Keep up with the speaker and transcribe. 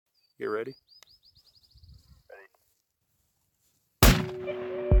You ready?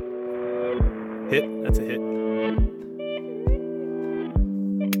 Hit. That's a hit.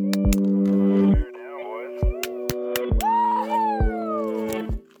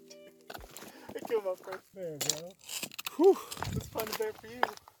 I killed my first bear, bro. Whew. Let's find a bear for you.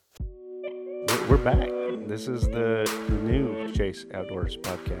 We're back. This is the new Chase Outdoors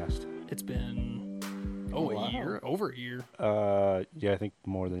podcast. It's been a year, over a year. Yeah, I think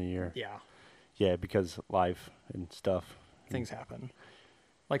more than a year. Yeah, Yeah, because life and stuff. things happen.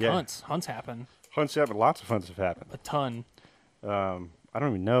 Like Yeah. hunts happen Hunts happen. Lots of hunts have happened. a ton. I don't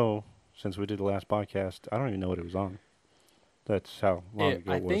even know, since we did the last podcast, I don't even know what it was on. That's how long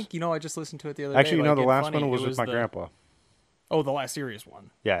ago I it was. think I just listened to it the other Actually, day. the it's last funny, one was it with my the- grandpa. Oh, the last serious one.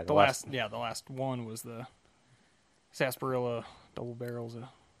 Yeah, The last one was the sarsaparilla double barrels of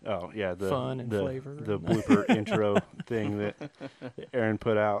Oh, yeah. The fun and flavor. The blooper intro thing that Aaron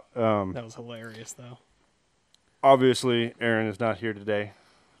put out. That was hilarious, though. Obviously, Aaron is not here today,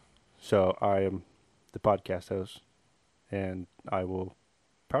 so I am the podcast host, and I will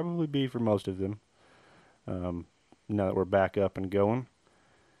probably be for most of them, now that we're back up and going.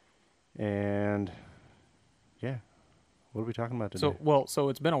 And, yeah, what are we talking about today? So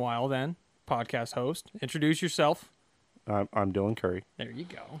it's been a while then. Podcast host. Introduce yourself. I'm Dillon Currie, There you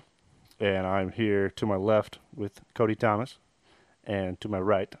go. and I'm here to my left with Cody Thomas, and to my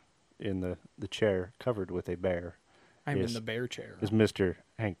right, in the chair covered with a bear, I'm Yes. in the bear chair. is Mr.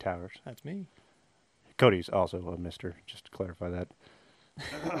 Hank Towers. That's me. Cody's also a Mr., just to clarify that.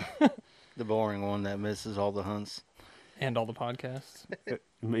 The boring one that misses all the hunts. And all the podcasts.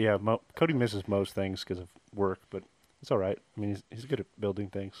 Yeah, Cody misses most things because of work, but it's all right. I mean, he's good at building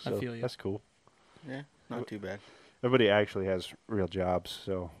things, I so feel you. that's cool. Yeah, not too bad. Everybody actually has real jobs,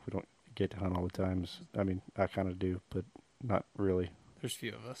 so we don't get to hunt all the times. I mean, I kind of do, but not really. There's a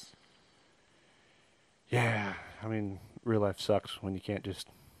few of us. Yeah, I mean, real life sucks when you can't just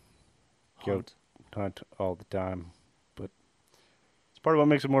go Hunt. hunt all the time, but it's part of what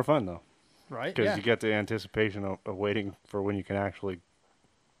makes it more fun, though, Right? because Yeah. you get the anticipation of waiting for when you can actually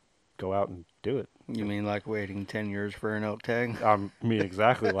go out and do it. You mean like waiting 10 years for an elk tag? Me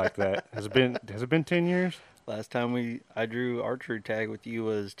exactly like that. Has it been 10 years? Last time I drew archery tag with you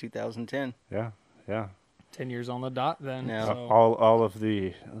was 2010. Yeah. 10 years on the dot then. Yeah. So All of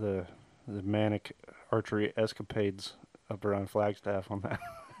the manic archery escapades up around Flagstaff on that.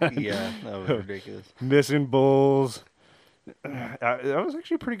 Yeah, that was ridiculous. Missing bulls. That was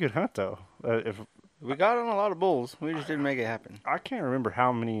actually a pretty good hunt, though. If We got on a lot of bulls. We just didn't make it happen. I can't remember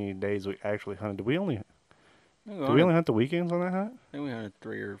how many days we actually hunted. Did we only I hunt the weekends on that hunt? think we hunted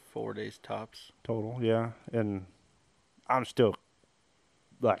 3 or 4 days tops. Total, yeah. And I'm still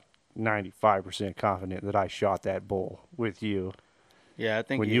like 95% confident that I shot that bull with you Yeah, I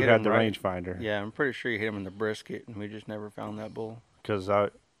think when you you hit had him the right. rangefinder. Yeah, I'm pretty sure you hit him in the brisket, and we just never found that bull. Because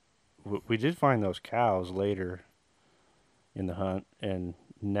we did find those cows later in the hunt and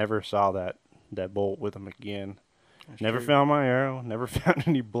never saw that bull with them again. That's Never true. found my arrow. Never found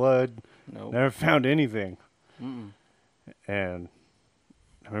any blood. Nope. Never found anything. Mm-mm. And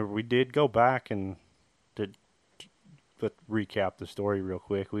I remember we did go back and but recap the story real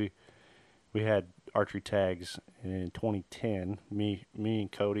quick. We had archery tags in 2010. Me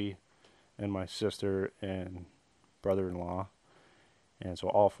and Cody and my sister and brother-in-law. And so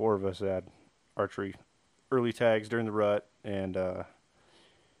all four of us had archery early tags during the rut, and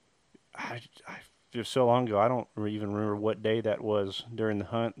I just so long ago, I don't even remember what day that was during the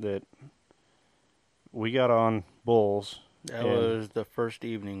hunt that we got on bulls. That And- was the first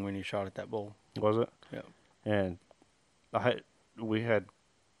evening when you shot at that bull. Was it? Yep. And we had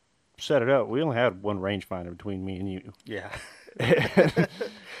set it up. We only had one rangefinder between me and you. Yeah.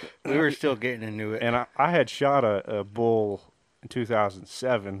 We were still getting into it. And I had shot a bull in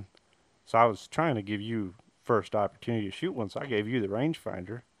 2007, so I was trying to give you first opportunity to shoot one, so I gave you the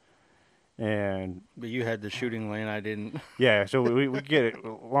rangefinder. And But you had the shooting lane, I didn't. yeah, so we get it.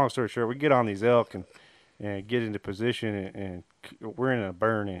 Long story short, we get on these elk and get into position, and we're in a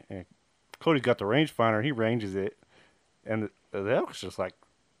burn, and Cody's got the rangefinder. He ranges it, and the elk's just like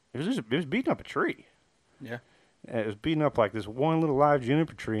it was beating up a tree. Yeah. And it was beating up like this one little live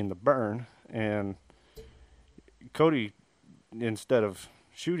juniper tree in the burn, and Cody, instead of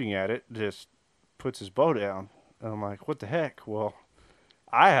shooting at it, just puts his bow down. And I'm like, what the heck? Well,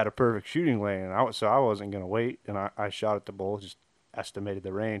 I had a perfect shooting lane, and so I wasn't going to wait, and I shot at the bull, just estimated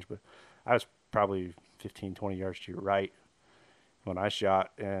the range, but I was probably 15, 20 yards to your right when I shot,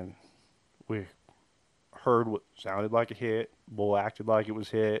 and we heard what sounded like a hit. Bull acted like it was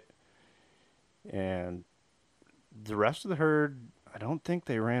hit, and the rest of the herd, I don't think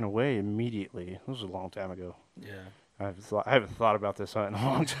they ran away immediately. This was a long time ago. Yeah. I haven't thought about this hunt in a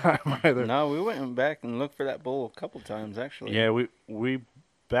long time either. No, we went back and looked for that bull a couple times actually. Yeah, we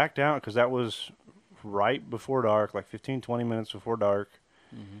backed out because that was right before dark, like 15, 20 minutes before dark.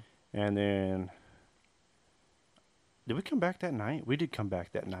 Mm-hmm. And then, did we come back that night? We did come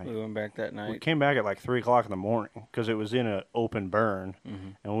back that night. We went back that We night. came back at like 3 o'clock in the morning because it was in an open burn. Mm-hmm.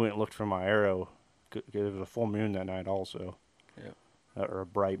 And we went and looked for my arrow. It was a full moon that night also. Yep. Or a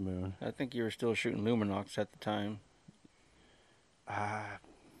bright moon. I think you were still shooting luminox at the time.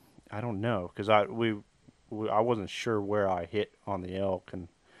 I don't know because I wasn't sure where I hit on the elk, and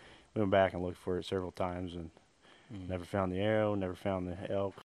we went back and looked for it several times and never found the arrow, never found the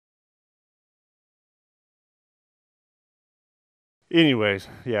elk. Anyways,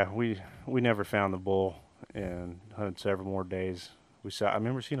 yeah, we never found the bull and hunted several more days. I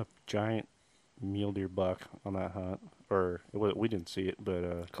remember seeing a giant mule deer buck on that hunt, or we didn't see it,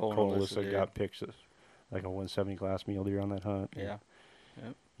 but Cole Cole and Alyssa Alyssa got pictures like a 170 class mule deer on that hunt. Yeah.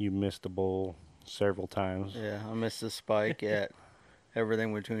 Yep. You missed the bull several times. Yeah, I missed the spike at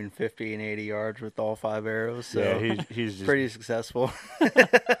everything between 50 and 80 yards with all 5 arrows. So Yeah, he's just pretty successful.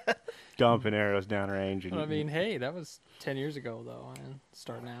 dumping arrows downrange. And, But I mean, hey, that was 10 years ago, though, man.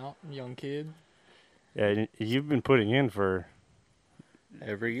 Starting out, young kid. yeah, you've been putting in for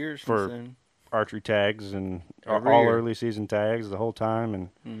Every year since For- then. archery tags and Every all year. early season tags the whole time,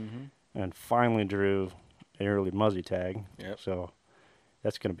 Mm-hmm. and finally drew an early muzzy tag. Yep. So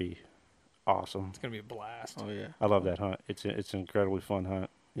that's gonna be awesome. It's going to be a blast. Oh, yeah. I love that hunt. It's an incredibly fun hunt.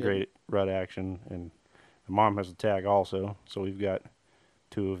 Yep. Great rut action, and my mom has a tag also. So we've got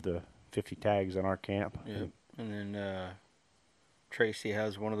 2 of the 50 tags in our camp. Yep. And then Tracy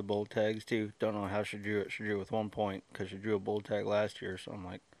has one of the bull tags, too. Don't know how she drew it. She drew it with 1 point because she drew a bull tag last year. So I'm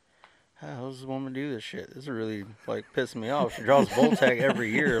like, how does this woman do this shit? This is really, like, pissing me off. She draws a bull tag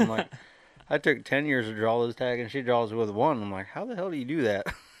every year. I'm like, I took 10 years to draw this tag, and she draws it with 1. I'm like, how the hell do you do that?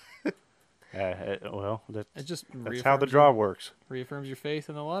 Well, It just that's how the draw works. reaffirms your faith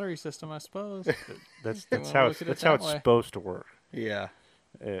in the lottery system, I suppose. That's You that's wanna how look it's at it that's how that it's way. supposed to work. Yeah.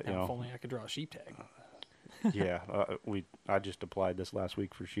 You Now, if know, only I could draw a sheep tag. yeah. I just applied this last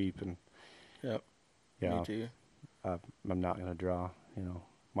week for sheep, and Yep. yeah, Me too. I'm not gonna draw. You know,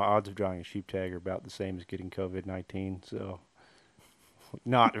 my odds of drawing a sheep tag are about the same as getting COVID-19, so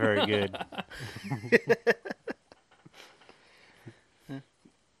not very good.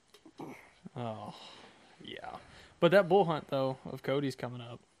 Oh, yeah. But that bull hunt, though, of Cody's coming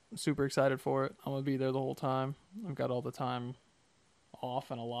up. I'm super excited for it. I'm going to be there the whole time. I've got all the time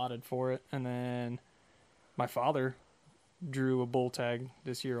off and allotted for it. And then my father drew a bull tag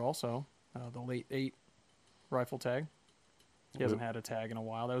this year also, the late 8 rifle tag. He hasn't had a tag in a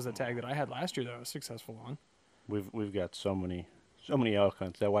while. That was the tag that I had last year that I was successful on. We've got so many elk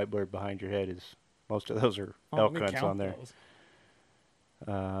hunts. That white bird behind your head is most of those are Oh, elk let me hunts count on there. those.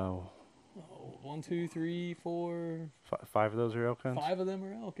 Uh, 1, 2, 3, 4, 5 of those are elk hunts 5 of them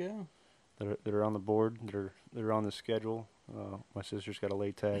are elk, yeah. that are on the board. That are on the schedule. My sister's got a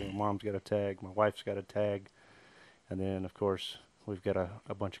late tag. My mom's got a tag. My wife's got a tag, and then of course we've got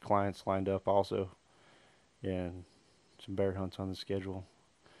a bunch of clients lined up also, and some bear hunts on the schedule.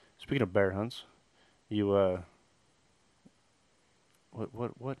 Speaking of bear hunts, you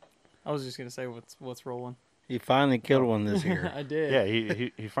what? I was just going to say what's rolling. He finally killed one this year. I did.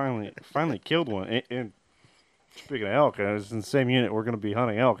 Yeah, he finally killed one. And speaking of elk, it's in the same unit we're going to be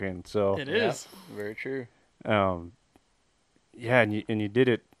hunting elk in. So It is. Very true. yeah, and you did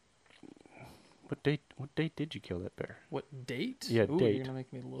it. What date did you kill that bear? What date? Yeah, Ooh, date. You're gonna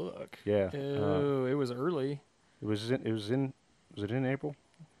make me look. Yeah, It was early. was it in April?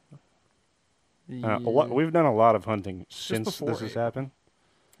 Yeah, We've done a lot of hunting since before this has April. happened.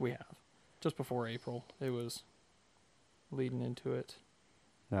 we have just before April. It was leading into it.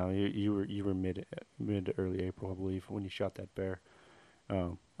 No, you were mid to early April, I believe, when you shot that bear.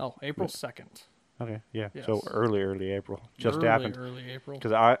 Oh, April 2nd. Okay, yeah. Yes. So early April just early, happened. Early April.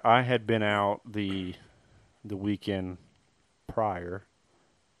 Because I had been out the weekend prior,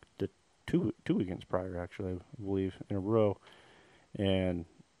 the two weekends prior actually, I believe, in a row, and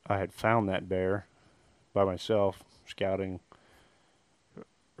I had found that bear by myself scouting.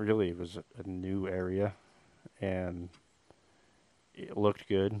 Really, it was a new area, and it looked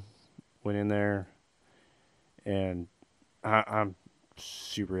good. Went in there, and I'm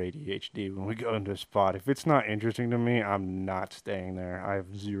super ADHD when we go into a spot. If it's not interesting to me, I'm not staying there. I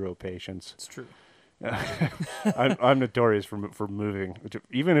have zero patience. It's true. I'm notorious for moving.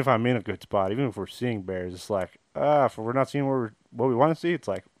 Even if I'm in a good spot, even if we're seeing bears, it's like, if we're not seeing what we want to see, it's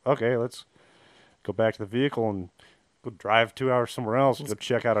like, okay, let's go back to the vehicle and go drive 2 hours somewhere else and go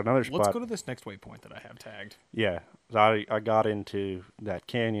check out another spot. Let's go to this next waypoint that I have tagged. Yeah, so I got into that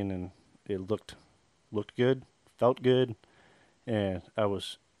canyon and it looked good, felt good, and I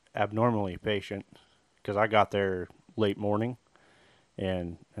was abnormally patient because I got there late morning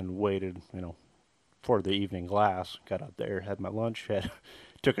and waited, for the evening glass. Got out there, had my lunch,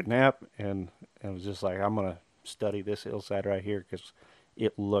 took a nap, and was just like, I'm gonna study this hillside right here because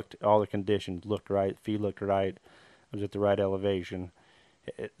all the conditions looked right, feed looked right, I was at the right elevation.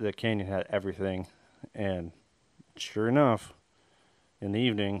 The canyon had everything, and sure enough, in the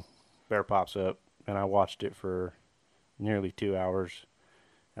evening, bear pops up, and I watched it for nearly 2 hours,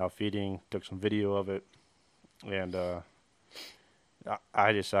 out feeding, took some video of it, and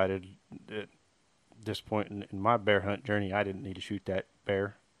I decided at this point in my bear hunt journey, I didn't need to shoot that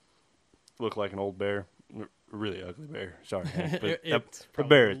bear. Looked like an old bear. Really ugly bear. Sorry, but the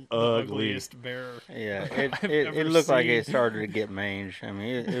bear is the ugly. ugliest bear. Yeah, I've it ever looked like seen. it started to get mange. I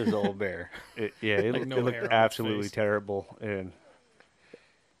mean, it was an old bear. Like It no hair on looked its absolutely face. terrible, and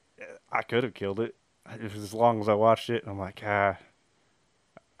I could have killed it. As long as I watched it, I'm like, I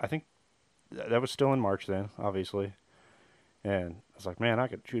think that was still in March then, obviously. And I was like, man, I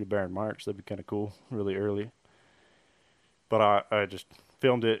could shoot a bear in March. That'd be kind of cool, really early. But I just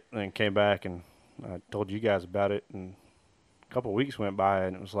filmed it and then came back and I told you guys about it. And a couple of weeks went by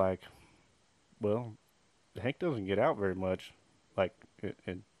and it was like, well, Hank doesn't get out very much. Like,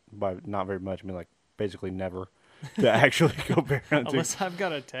 by not very much, I mean like basically never to actually go bear hunting. Unless I've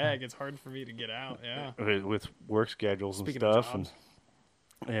got a tag, it's hard for me to get out. Yeah. With work schedules Speaking and of stuff. jobs.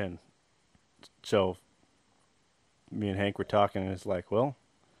 And so me and Hank were talking, and it's like, well,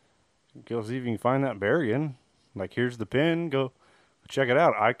 go see if you can find that bear again. Like, here's the pin. Go check it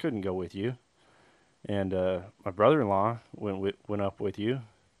out. I couldn't go with you. And my brother-in-law went up with you.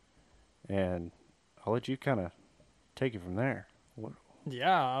 And I'll let you kind of take it from there.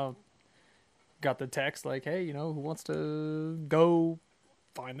 Yeah. I got the text like, hey, who wants to go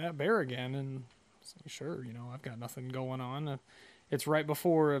find that bear again? And I was like, sure, I've got nothing going on. It's right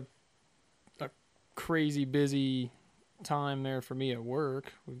before a crazy busy time there for me at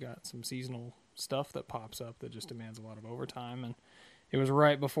work. We've got some seasonal stuff that pops up that just demands a lot of overtime, and it was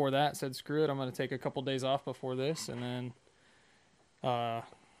right before that. Said screw it, I'm going to take a couple days off before this. And then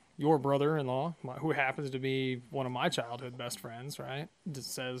your brother-in-law, who happens to be one of my childhood best friends, right,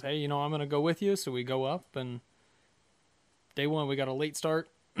 just says, hey, I'm going to go with you. So we go up, and day one we got a late start.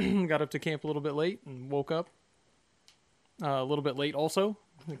 Got up to camp a little bit late and woke up a little bit late also.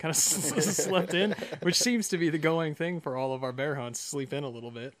 We kind of slept in, which seems to be the going thing for all of our bear hunts. Sleep in a little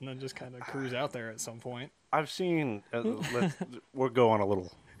bit and then just kind of cruise out there at some point. I've seen, we'll go on a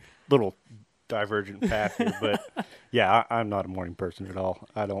little divergent path here, but yeah, I'm not a morning person at all.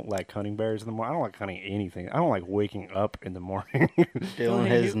 I don't like hunting bears in the morning. I don't like hunting anything. I don't like waking up in the morning. Dylan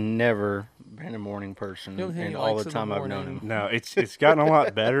has never been a morning person in all the time I've known him. No, it's gotten a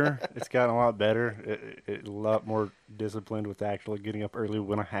lot better. It's gotten a lot better. A lot more disciplined with actually getting up early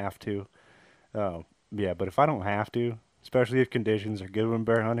when I have to. Yeah, but if I don't have to, especially if conditions are good when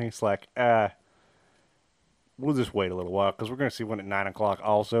bear hunting, it's like, we'll just wait a little while because we're going to see one at 9 o'clock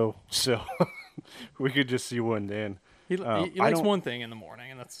also. So we could just see one then. He likes one thing in the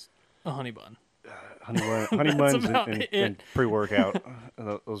morning, and that's a honey bun. Honey buns and pre-workout.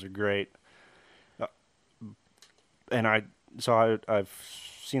 Those are great. And I've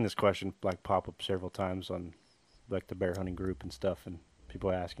seen this question like pop up several times on like the bear hunting group and stuff, and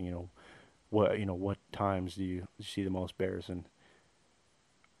people asking, what times do you see the most bears? And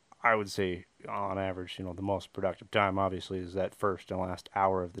I would say on average, the most productive time obviously is that first and last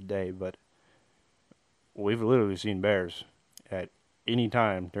hour of the day, but we've literally seen bears at any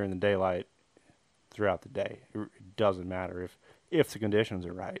time during the daylight throughout the day. It doesn't matter if the conditions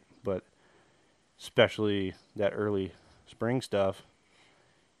are right, but especially that early spring stuff,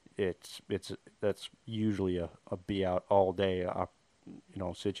 that's usually a be out all day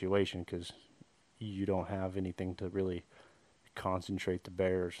situation because you don't have anything to really concentrate the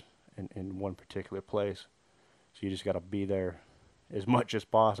bears in one particular place. So you just got to be there as much as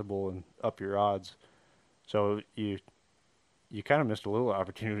possible and up your odds. So you kind of missed a little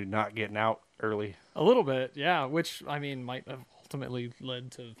opportunity not getting out early. A little bit, yeah, which, might have ultimately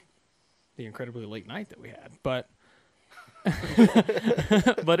led to the incredibly late night that we had. But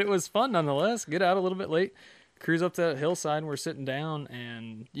but it was fun nonetheless. Get out a little bit late, cruise up that hillside, and we're sitting down,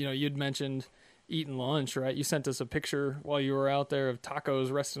 and, you'd mentioned eating lunch, right? You sent us a picture while you were out there of tacos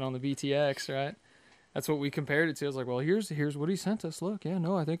resting on the BTX, right? That's what we compared it to. I was like, well, here's what he sent us. Look, yeah,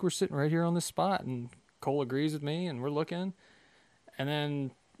 no, I think we're sitting right here on this spot. And Cole agrees with me, and we're looking. And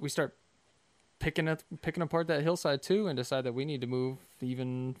then we start picking apart that hillside too, and decide that we need to move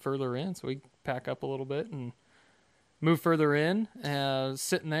even further in. So we pack up a little bit and move further in.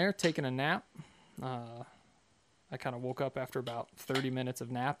 Sitting there taking a nap. I kind of woke up after about 30 minutes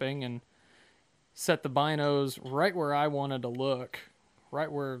of napping and set the binos right where I wanted to look, right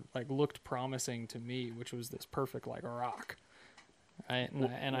where like looked promising to me, which was this perfect like rock. Right?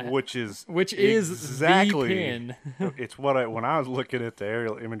 Which is exactly the pin. It's what when I was looking at the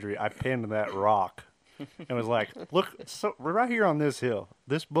aerial imagery, I pinned that rock and was like, look, so we're right here on this hill.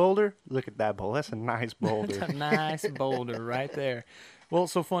 This boulder, look at that boulder. That's a nice boulder. That's a nice boulder right there. Well,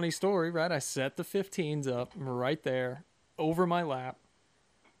 so funny story, right? I set the 15s up right there over my lap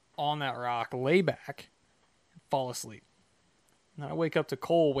on that rock, lay back, fall asleep. And I wake up to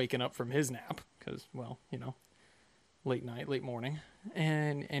Cole waking up from his nap because, well, late night, late morning,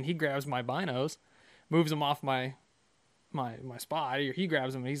 and he grabs my binos, moves them off my spot. He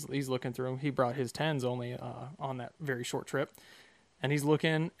grabs them and he's looking through them. He brought his 10s only on that very short trip, and he's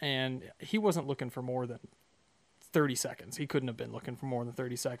looking, and he wasn't looking for more than 30 seconds. He couldn't have been looking for more than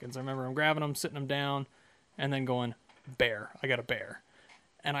 30 seconds. I remember him grabbing them, sitting them down, and then going, bear. I got a bear.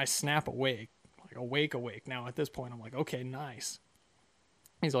 And I snap awake, like awake. Now at this point, I'm like, okay, nice.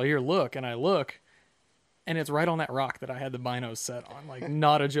 He's like, here, look. And I look, and it's right on that rock that I had the binos set on. Like,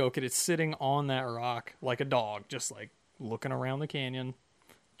 not a joke. It's sitting on that rock like a dog, just like looking around the canyon,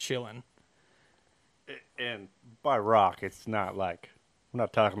 chilling. And by rock, it's not like, we're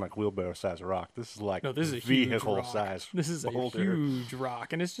not talking like wheelbarrow size rock. This is like this is a vehicle size. This is boulder. A huge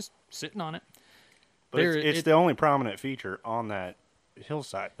rock, and it's just sitting on it. But it's the only prominent feature on that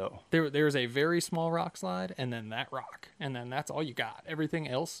hillside, though. There's a very small rock slide, and then that rock, and then that's all you got. Everything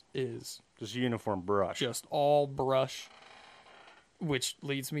else is just uniform brush. Just all brush, which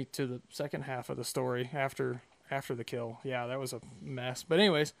leads me to the second half of the story after the kill. Yeah, that was a mess. But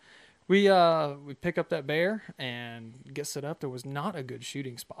anyways, we pick up that bear and get set up. There was not a good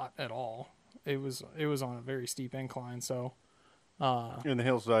shooting spot at all. It was on a very steep incline. So, and the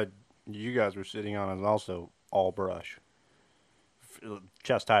hillside you guys were sitting on is also all brush,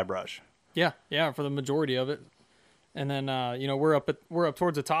 chest high brush. Yeah, for the majority of it. And then we're up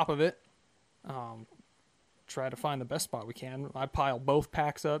towards the top of it. Try to find the best spot we can. I pile both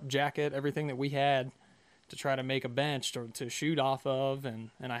packs up, jacket, everything that we had, to try to make a bench to shoot off of, and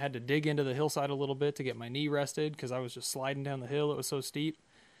I had to dig into the hillside a little bit to get my knee rested because I was just sliding down the hill. It was so steep.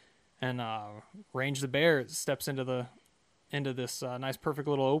 And Range the Bear steps into this nice perfect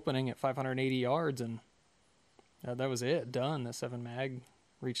little opening at 580 yards, and that was it. Done. The 7 mag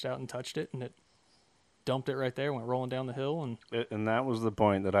reached out and touched it, and it dumped it right there, went rolling down the hill. And that was the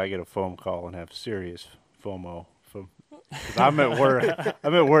point that I get a phone call and have serious FOMO. Because I'm at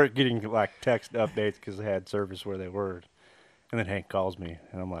work getting like text updates because they had service where they were, and then Hank calls me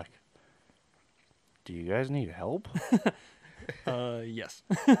and I'm like, "Do you guys need help?" Yes.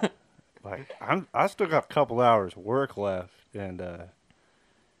 Like I still got a couple hours work left, and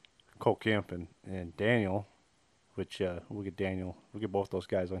Cole Kemp and Daniel, which we'll get both those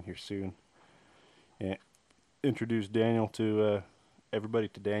guys on here soon, and introduce Daniel to everybody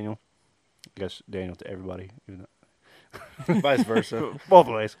to Daniel. I guess Daniel to everybody, even though vice versa. Both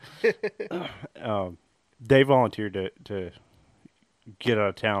ways. They volunteered to get out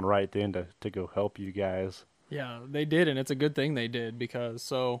of town right then to go help you guys. Yeah, they did, and it's a good thing they did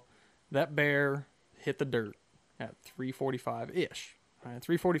because that bear hit the dirt at 3:45-ish. Right,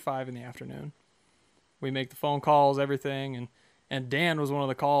 3:45 in the afternoon. We make the phone calls, everything, and Dan was one of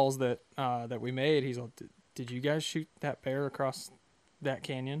the calls that we made. He's like, "Did you guys shoot that bear across that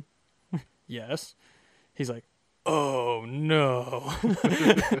canyon?" Yes. He's like, "Oh no."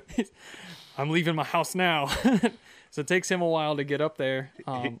 I'm leaving my house now. So it takes him a while to get up there. He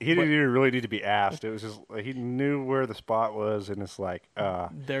didn't even really need to be asked. It was just he knew where the spot was, and it's like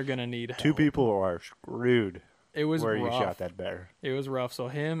they're gonna need help. 2 people are screwed. It was where rough. You shot that bear. It was rough. So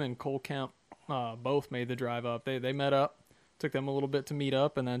him and Cole Kemp both made the drive up. They met up. Took them a little bit to meet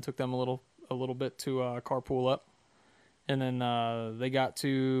up, and then took them a little bit to carpool up. And then they got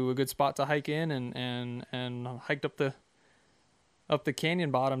to a good spot to hike in, and hiked up the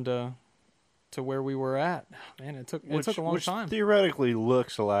canyon bottom to where we were at. Man, it took a long time. Which theoretically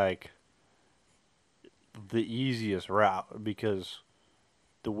looks like the easiest route, because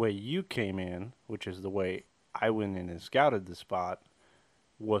the way you came in, which is the way I went in and scouted the spot,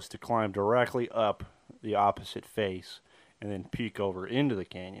 was to climb directly up the opposite face and then peek over into the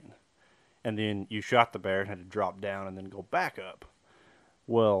canyon. And then you shot the bear and had to drop down and then go back up.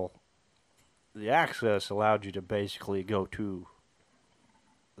 Well, the access allowed you to basically go to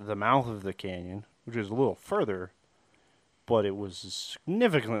the mouth of the canyon, which is a little further, but it was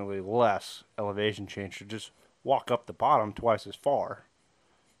significantly less elevation change to just walk up the bottom twice as far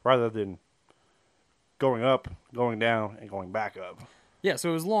rather than going up, going down, and going back up. Yeah, so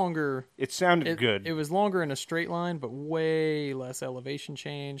it was longer. It sounded good. It was longer in a straight line, but way less elevation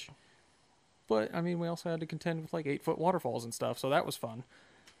change. But, I mean, we also had to contend with, like, 8-foot waterfalls and stuff, so that was fun.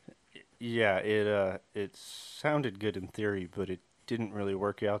 Yeah, it sounded good in theory, but it didn't really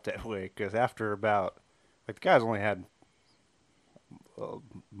work out that way because after about, like, the guys only had a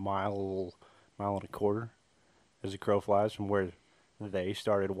mile and a quarter as a crow flies from where they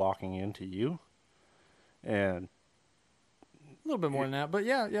started walking into you, and A little bit more than that, but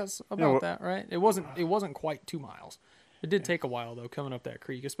yes, about know, that, right? It wasn't quite 2 miles. It did take a while though, coming up that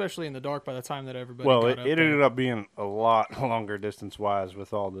creek, especially in the dark. By the time that everybody well, got it up ended up being a lot longer distance wise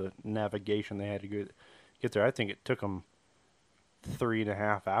with all the navigation they had to get there. I think it took them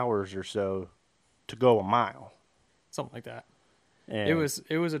 3.5 hours or so to go a mile. something like that. And It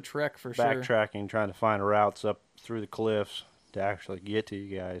was a trek for sure. backtracking, trying to find routes up through the cliffs to actually get to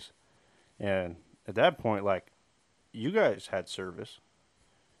you guys. And at that point, like, you guys had service.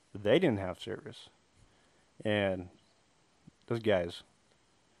 They didn't have service. And those guys,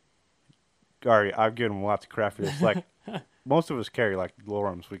 Gary, I've given them lots of crap for this. Like, most of us carry, like,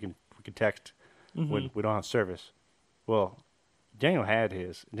 lorums. We can text when we don't have service. Well, Daniel had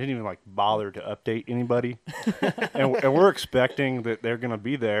his and didn't even, like, bother to update anybody. and we're expecting that they're going to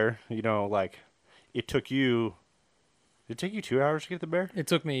be there. You know, like, it took you... Did it take you 2 hours to get the bear? It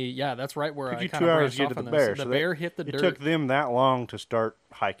took me, that's right where It took I you kind 2 of hours branched to get off to on the this. bear. The So bear hit the it dirt. took them that long to start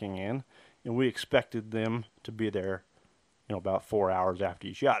hiking in, and we expected them to be there, you know, about 4 hours after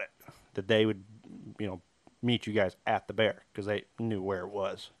you shot it. That they would, you know, meet you guys at the bear because they knew where it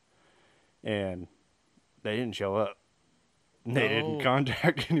was, and they didn't show up. They didn't No.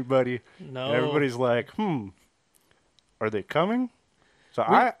 contact anybody. No. And everybody's like, are they coming? So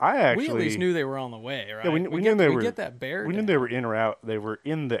I actually... We at least knew they were on the way, right? Yeah, we knew they were... get that bear We knew down. they were in or out. They were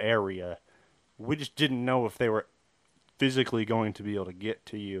in the area. We just didn't know if they were physically going to be able to get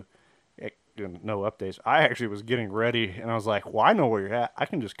to you. No updates. I actually was getting ready, and I was like, well, I know where you're at. I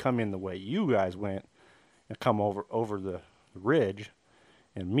can just come in the way you guys went and come over the ridge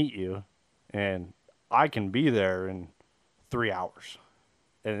and meet you, and I can be there in 3 hours.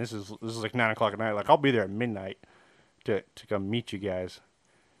 And this is like 9 o'clock at night. Like, I'll be there at midnight to come meet you guys.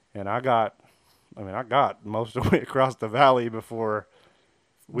 And I got most of the way across the valley before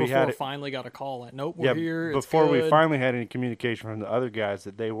we finally got a call. Like, nope, we're here. It's before we good. finally had any communication from the other guys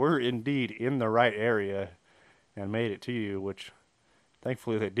that they were indeed in the right area and made it to you, which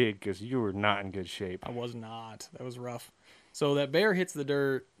thankfully they did because you were not in good shape. I was not. That was rough. So that bear hits the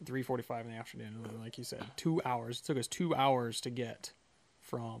dirt 3:45 in the afternoon. Like you said, 2 hours. It took us 2 hours to get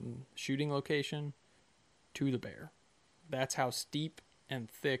from shooting location to the bear. That's how steep and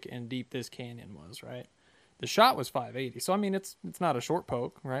thick and deep this canyon was, right? The shot was 580. So I mean it's not a short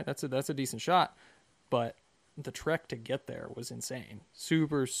poke, right? That's a decent shot, but the trek to get there was insane.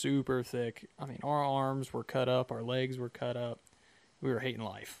 Super super thick. I mean, our arms were cut up, our legs were cut up. We were hating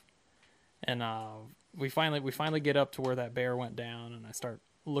life. And we finally get up to where that bear went down, and I start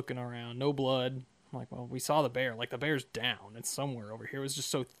looking around. No blood. I'm like, well, we saw the bear. Like, the bear's down. It's somewhere over here. It was just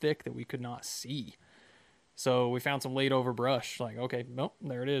so thick that we could not see. So we found some laid over brush. Like, okay, nope,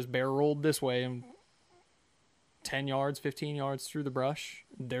 there it is. Bear rolled this way, and 10 yards, 15 yards through the brush,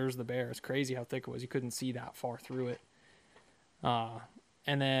 there's the bear. It's crazy how thick it was. You couldn't see that far through it.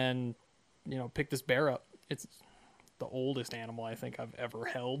 And then, pick this bear up. It's the oldest animal I think I've ever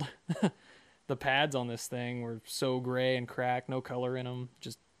held. The pads on this thing were so gray and cracked, no color in them,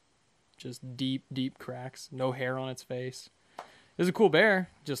 just deep, deep cracks, no hair on its face. It was a cool bear,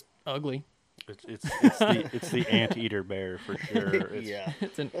 just ugly. It's the anteater bear for sure. Yeah.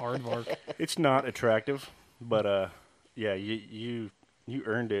 It's an aardvark. It's not attractive, but yeah, you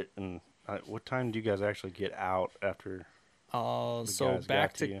earned it. And what time do you guys actually get out after? So guys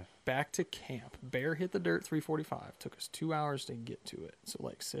got to you? back to camp. Bear hit the dirt 3:45. Took us 2 hours to get to it. So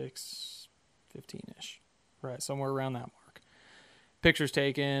like 6:15ish, right, somewhere around that mark. Pictures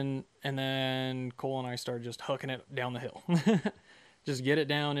taken, and then Cole and I started just hooking it down the hill. Just get it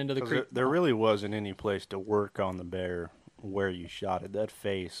down into the creek. There really wasn't any place to work on the bear where you shot it. That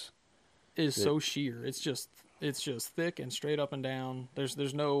face is so sheer. It's just thick and straight up and down.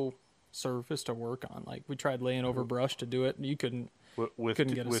 There's no surface to work on. Like, we tried laying over brush to do it, and you couldn't get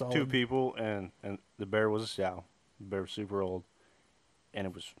a with solid. 2 people, and the bear was a sow. The bear was super old, and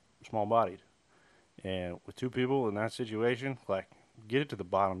it was small bodied. And with 2 people in that situation, like, get it to the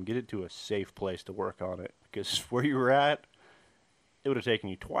bottom, get it to a safe place to work on it, because where you were at, it would have taken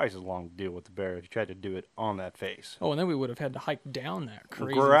you twice as long to deal with the bear if you tried to do it on that face. Oh, and then we would have had to hike down that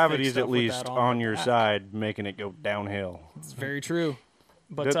crazy. Gravity thick is stuff at with least that on the your back. side, making it go downhill. It's very true.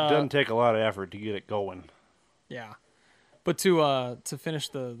 But Doesn't take a lot of effort to get it going. yeah. But to finish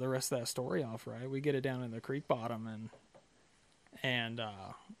the rest of that story off, right? We get it down in the creek bottom, and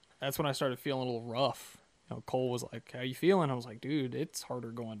that's when I started feeling a little rough. You know, Cole was like, "How you feeling?" I was like, "Dude, it's harder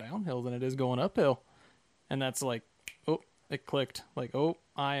going downhill than it is going uphill." And that's like, oh, it clicked. Like, oh,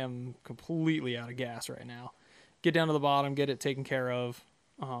 I am completely out of gas right now. Get down to the bottom, get it taken care of,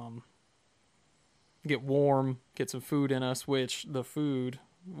 get warm, get some food in us, which the food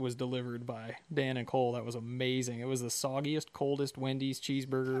was delivered by Dan and Cole. That was amazing. It was the soggiest, coldest Wendy's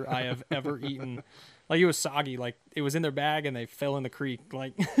cheeseburger I have ever eaten. Like, it was soggy. Like, it was in their bag and they fell in the creek.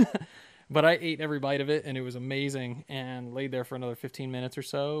 Like, but I ate every bite of it and it was amazing, and laid there for another 15 minutes or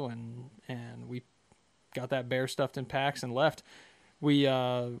so, and we got that bear stuffed in packs and left. We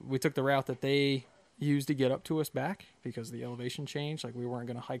took the route that they used to get up to us back because the elevation changed. Like, we weren't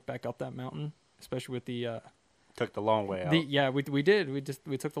going to hike back up that mountain, especially with the Took the long way out. we did. We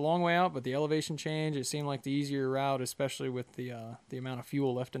took the long way out, but the elevation change, it seemed like the easier route, especially with the amount of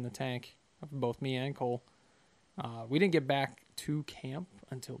fuel left in the tank of both me and Cole. We didn't get back to camp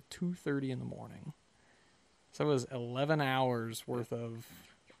until 2:30 in the morning. So it was 11 hours worth of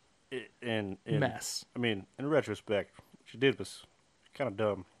mess. I mean, in retrospect, what you did was kind of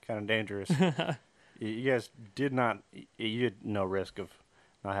dumb, kind of dangerous. You guys did not. You had no risk of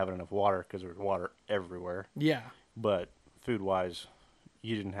not having enough water because there was water everywhere. Yeah. But food-wise,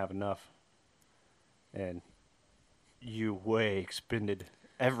 you didn't have enough, and you way expended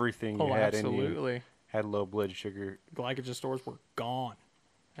everything you had in you. Absolutely. Had low blood sugar. Glycogen stores were gone.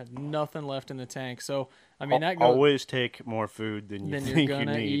 Had nothing left in the tank. So, I mean, that goes, always take more food than you think you're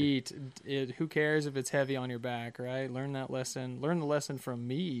gonna you eat. Who cares if it's heavy on your back, right? Learn that lesson. Learn the lesson from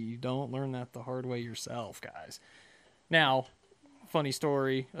me. Don't learn that the hard way yourself, guys. Now, funny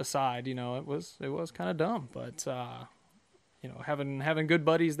story aside, you know, it was kind of dumb, but you know, having good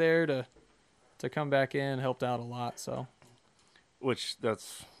buddies there to come back in helped out a lot. So, Which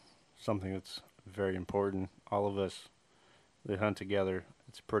that's something that's very important. All of us, we hunt together.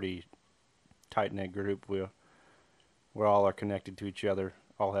 It's a pretty tight-knit group. We all are connected to each other.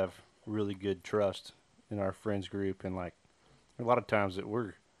 All have really good trust in our friends group, and like a lot of times that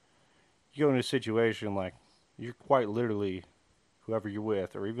you go into a situation like you're quite literally whoever you're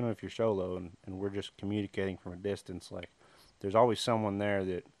with, or even if you're solo, and we're just communicating from a distance. Like there's always someone there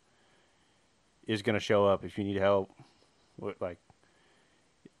that is going to show up if you need help. Like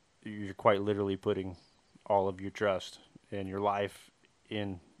you're quite literally putting all of your trust and your life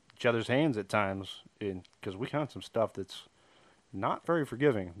in each other's hands at times, because we hunt some stuff that's not very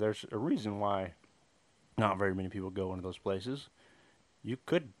forgiving. There's a reason why not very many people go into those places. You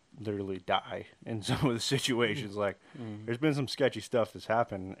could literally die in some of the situations. Like there's been some sketchy stuff that's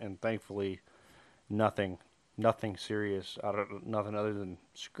happened, and thankfully nothing serious, nothing other than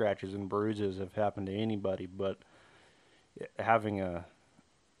scratches and bruises have happened to anybody. But having a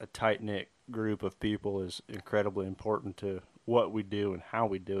tight-knit group of people is incredibly important to what we do and how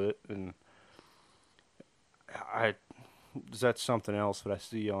we do it. And that's something else that I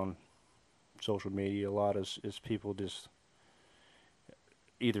see on social media a lot is people just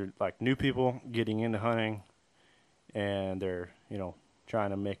either like new people getting into hunting and they're, you know, trying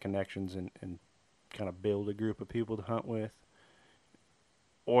to make connections and kind of build a group of people to hunt with,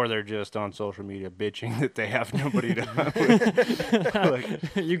 or they're just on social media bitching that they have nobody to hunt with.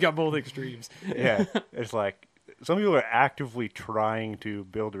 Like, you got both extremes. Yeah, it's like some people are actively trying to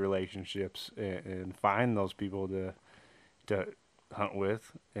build relationships and find those people to hunt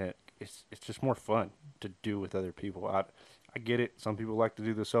with, and it's just more fun to do with other people. I get it. Some people like to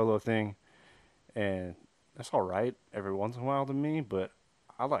do the solo thing, and that's all right every once in a while to me, but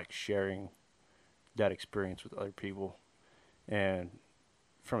I like sharing that experience with other people. And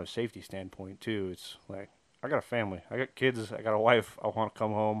from a safety standpoint too, it's like I got a family, I got kids, I got a wife. I want to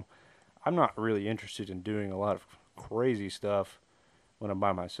come home. I'm not really interested in doing a lot of crazy stuff when I'm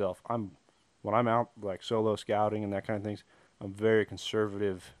by myself. When I'm out like solo scouting and that kind of things, I'm very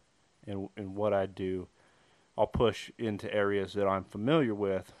conservative in what I do. I'll push into areas that I'm familiar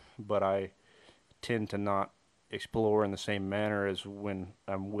with, but I tend to not explore in the same manner as when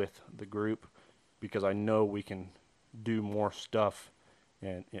I'm with the group, because I know we can do more stuff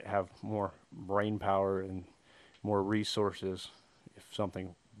and have more brain power and more resources if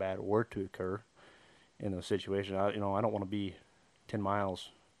something bad were to occur in those situations. I don't want to be 10 miles,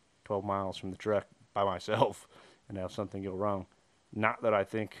 12 miles from the truck by myself and have something go wrong. Not that I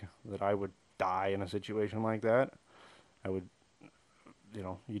think that I would die in a situation like that.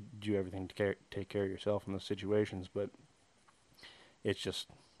 you do everything to take care of yourself in those situations, but it's just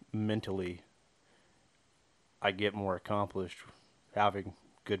mentally, I get more accomplished having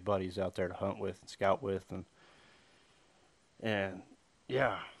good buddies out there to hunt with and scout with, and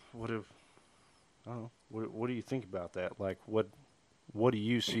yeah, I don't know, what do you think about that? Like, what do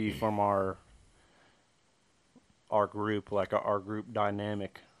you see from our group, like our group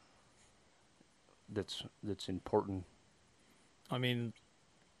dynamic, that's important? I mean,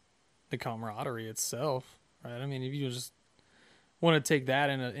 the camaraderie itself, right? I mean, if you just want to take that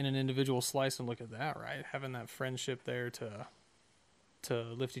in an individual slice and look at that, right? Having that friendship there to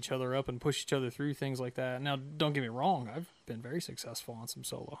lift each other up and push each other through things like that. Now, don't get me wrong, I've been very successful on some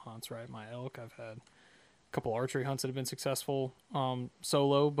solo hunts, right? My elk, I've had a couple archery hunts that have been successful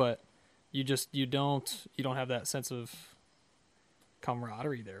solo, but you don't have that sense of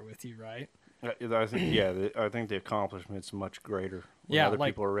camaraderie there with you, right? I think I think the accomplishment's much greater when Yeah, other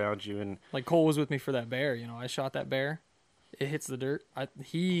like- people are around you, and Like Cole was with me for that bear. I shot that bear. It hits the dirt.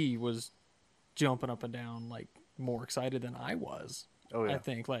 He was jumping up and down, like more excited than I was. oh yeah, I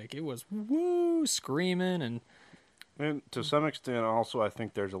think like it was woo screaming and to some extent also I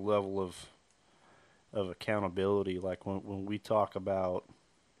think there's a level of accountability. Like when we talk about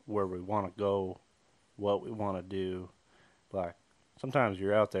where we want to go, what we want to do, like sometimes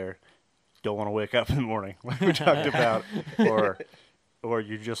you're out there, don't want to wake up in the morning, like we talked about, or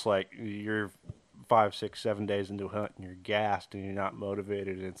you're just like you're 5, 6, 7 days into a hunt and you're gassed and you're not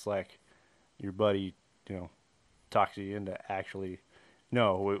motivated. And it's like your buddy, talks you into actually.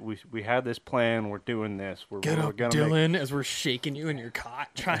 No, we had this plan. We're doing this. We're up, gonna Dillon, as we're shaking you in your cot,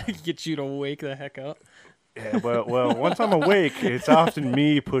 trying to get you to wake the heck up. Yeah, well, once I'm awake, it's often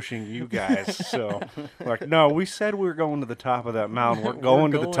me pushing you guys. So, like, no, we said we were going to the top of that mountain. We're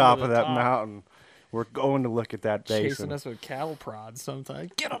going to the top of that mountain. We're going to look at that basin. Chasing us with cattle prods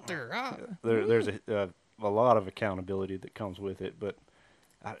sometimes. Get up there. Ah. There's a lot of accountability that comes with it, but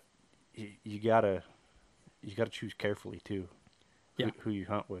you gotta choose carefully too. Yeah. Who you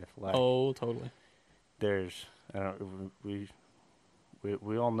hunt with. Like, Oh, totally. there's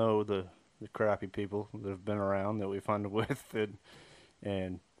we all know the crappy people that have been around that we've hunted with,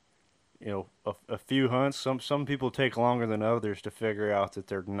 and a few hunts. Some people take longer than others to figure out that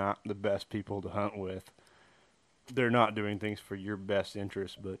they're not the best people to hunt with. They're not doing things for your best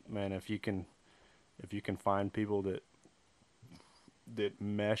interest. But man, if you can find people that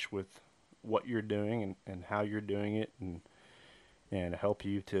mesh with what you're doing and how you're doing it, and help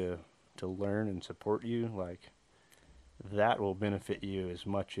you to learn and support you, like, that will benefit you as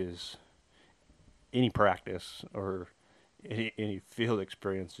much as any practice or any field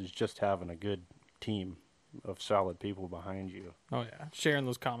experience. Is just having a good team of solid people behind you. Oh yeah, sharing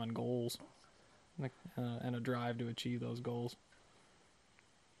those common goals, and a drive to achieve those goals.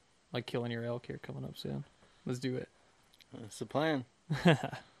 Like killing your elk here coming up soon. Let's do it. That's the plan. I'm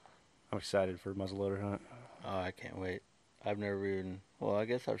excited for a muzzleloader hunt. Oh, I can't wait. I've never even... Well, I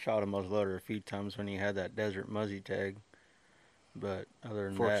guess I've shot a muzzleloader a few times when you had that desert muzzy tag. But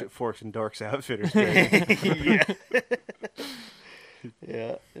other than that... Forks and Dorks Outfitters. Yeah.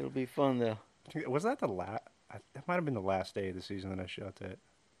 Yeah, it'll be fun, though. Was that the last... That might have been the last day of the season that I shot that.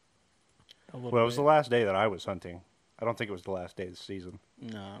 Well, Well, it was the last day that I was hunting. I don't think it was the last day of the season.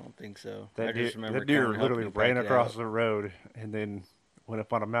 No, I don't think so. That I just remember that deer Karen literally helping me ran pack it across out. the road and then went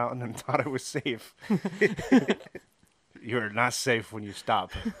up on a mountain and thought it was safe. You're not safe when you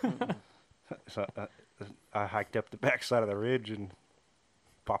stop. So I hiked up the backside of the ridge and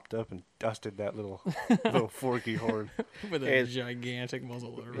popped up and dusted that little forky horn. with a It's- gigantic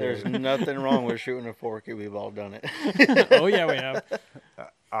muzzleloader. There's nothing wrong with shooting a forky. We've all done it. Oh yeah, we have.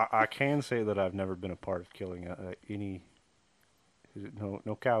 I can say that I've never been a part of killing any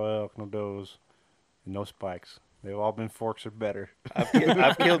no cow elk, no does, and no spikes. They've all been forks or better.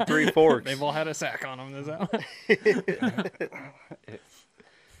 I've killed 3 forks. They've all had a sack on them. Is that?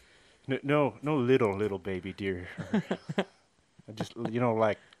 No little baby deer. Just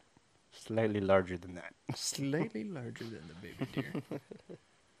like slightly larger than that. Slightly larger than the baby deer.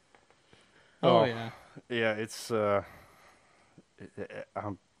 Oh. Oh yeah. Yeah, it's I'm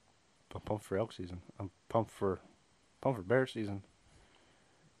pumped for elk season. I'm pumped for bear season.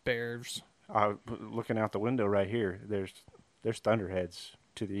 Bears. Looking out the window right here, there's thunderheads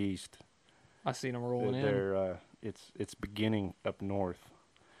to the east. I seen them rolling in. They're it's beginning up north.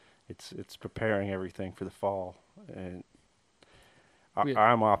 It's preparing everything for the fall, and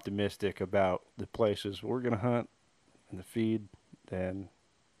I'm optimistic about the places we're gonna hunt and the feed. And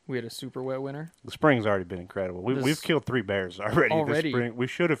We had a super wet winter. the spring's already been incredible. We've killed 3 bears already this spring. We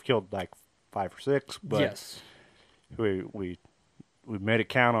should have killed like 5 or 6, but Yes. we we made a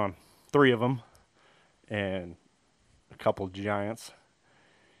count on 3 of them, and a couple And giants.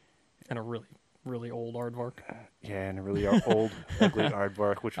 a really, really old aardvark. Yeah, and a really old, ugly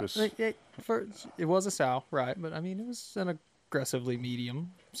aardvark, which was It was a sow, right? But I mean, it was an aggressively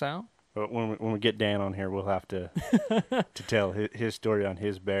medium sow. But when we get Dan on here, we'll have to tell his story on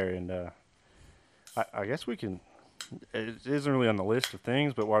his bear, and I guess we can. It isn't really on the list of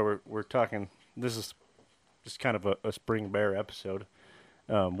things, but while we're talking, this is just kind of a spring bear episode.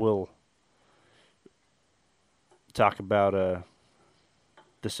 We'll talk about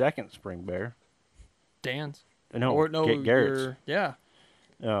the second spring bear. Dan's. No, Garrett's. Yeah,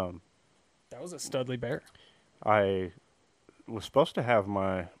 Um, that was a studly bear. I was supposed to have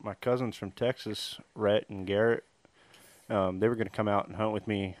my cousins from Texas, Rhett and Garrett. They were going to come out and hunt with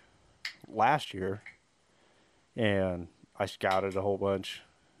me last year, and I scouted a whole bunch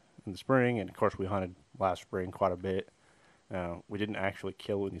in the spring, and of course we hunted last spring quite a bit. We didn't actually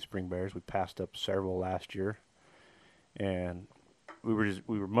kill any spring bears. We passed up several last year, and we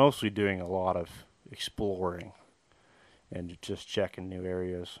were mostly doing a lot of exploring and just checking new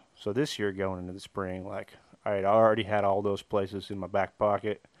areas. So this year going into the spring, like I had already had all those places in my back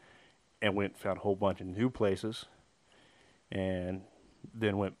pocket, and went and found a whole bunch of new places, and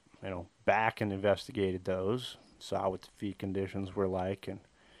then went back and investigated those, saw what the feed conditions were like,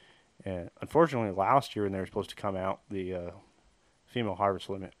 and unfortunately last year when they were supposed to come out, the female harvest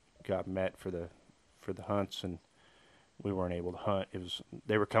limit got met for the hunts, and we weren't able to hunt.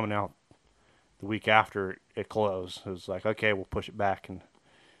 They were coming out the week after it closed. It was like, okay, we'll push it back, and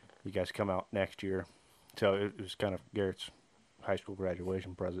you guys come out next year. So it was kind of Garrett's high school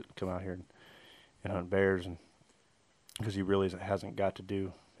graduation present to come out here and hunt bears, and because he really hasn't got to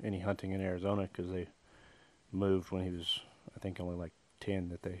do any hunting in Arizona because they moved when he was, I think, only like 10,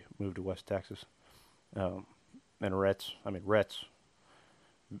 that they moved to West Texas. And Rhett's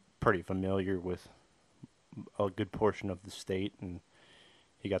pretty familiar with a good portion of the state, and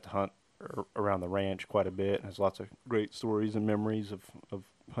he got to hunt around the ranch quite a bit, and has lots of great stories and memories of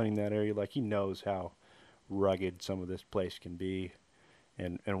hunting that area. Like, he knows how rugged some of this place can be,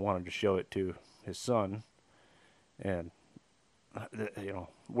 and wanted to show it to his son. And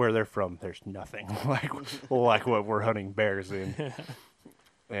where they're from, there's nothing like what we're hunting bears in.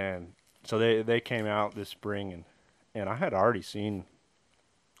 And so they came out this spring, and I had already seen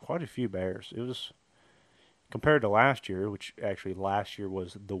quite a few bears. It was, compared to last year, which actually last year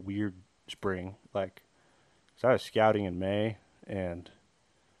was the weird spring. Like, so I was scouting in May, and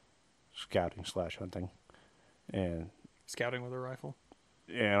scouting/hunting, and Scouting with a rifle.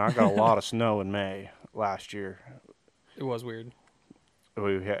 I got a lot of snow in May last year. It was weird.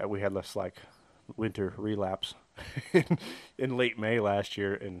 We had this like winter relapse in late May last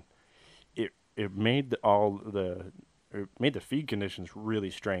year, and it made the feed conditions really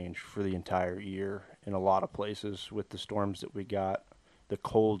strange for the entire year in a lot of places with the storms that we got, the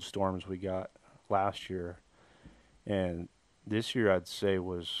cold storms we got last year. And this year I'd say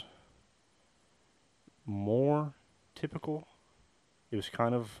was more typical. It was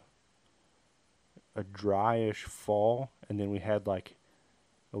kind of a dryish fall, and then we had like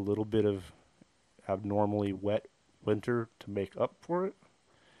a little bit of abnormally wet winter to make up for it.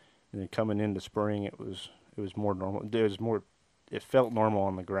 And then coming into spring, it was more normal. It felt normal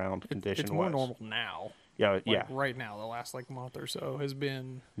on the ground condition. It's more normal now. Yeah, Like, yeah. Right now, the last month or so has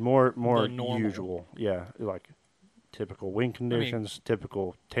been More normal. usual. Yeah, like typical wind conditions,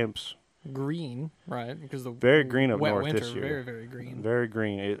 typical temps. green, right? Because the Very green up wet north winter, this year. very, very green. Very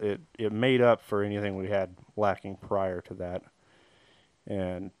green. It made up for anything we had lacking prior to that.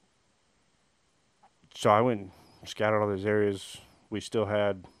 And so I went and scouted all those areas. We still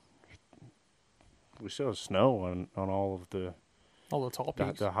had snow on all of the tall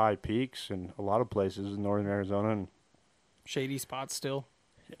peaks. the high peaks and a lot of places in northern Arizona, and Shady spots still,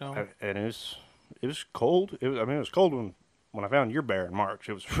 and it was cold. It was cold when I found your bear in March.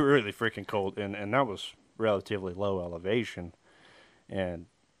 It was really freaking cold, and that was relatively low elevation, and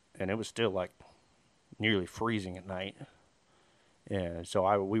it was still like nearly freezing at night. And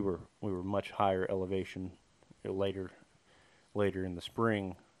so we were much higher elevation later in the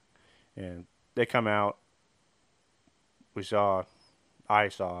spring, and they come out. I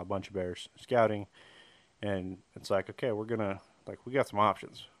saw a bunch of bears scouting, and it's like, okay, we got some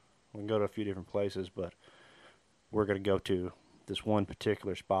options. We can go to a few different places, but we're going to go to this one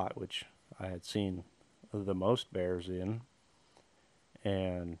particular spot, which I had seen the most bears in.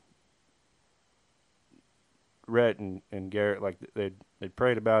 And Rhett and Garrett, like, they'd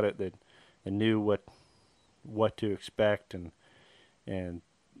prayed about it. They knew what to expect, and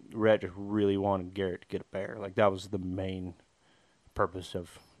Rhett just really wanted Garrett to get a bear. Like, that was the main purpose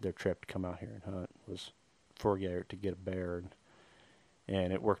of their trip to come out here and hunt was for Garrett to get a bear,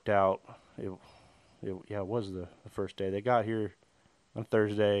 and it worked out. It was the first day. They got here on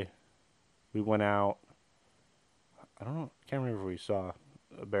Thursday. We went out. I don't know. Can't remember if we saw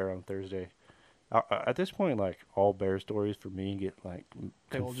a bear on Thursday. At this point, like, all bear stories for me get like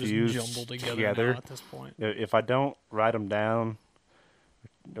They all confused just jumbled together now at this point. If I don't write them down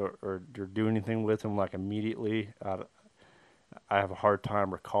or do anything with them like immediately, I have a hard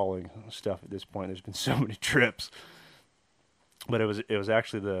time recalling stuff at this point. There's been so many trips, but it was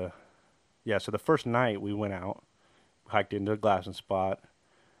actually so the first night we went out, hiked into a glassing spot,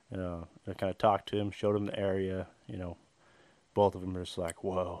 I kind of talked to him, showed him the area, Both of them are just like,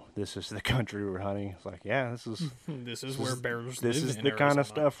 whoa, this is the country we're hunting. It's like, yeah, this is where bears live. This is in the kind of Arizona.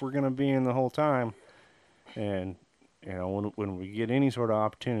 stuff we're going to be in the whole time. And, when we get any sort of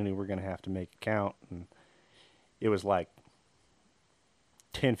opportunity, we're going to have to make it count. And it was like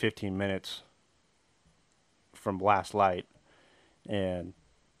 10, 15 minutes from last light, and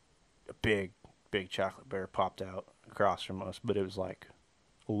a big chocolate bear popped out across from us, but it was like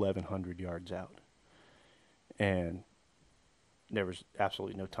 1,100 yards out. And there was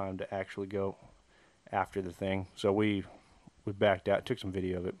absolutely no time to actually go after the thing. So we backed out, took some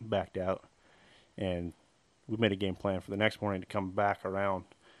video of it, backed out, and we made a game plan for the next morning to come back around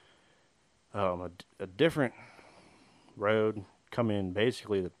a different road, come in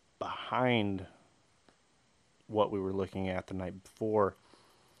basically behind what we were looking at the night before,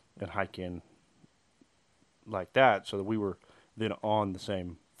 and hike in like that, so that we were then on the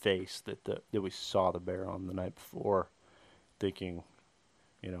same face that we saw the bear on the night before, thinking,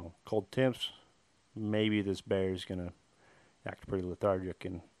 cold temps, maybe this bear is going to act pretty lethargic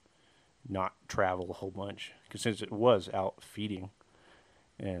and not travel a whole bunch, because since it was out feeding,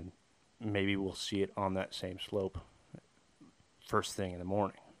 and maybe we'll see it on that same slope first thing in the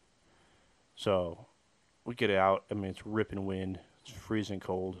morning. So we get out. I mean, it's ripping wind, it's freezing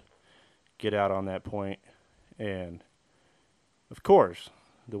cold. Get out on that point, and of course,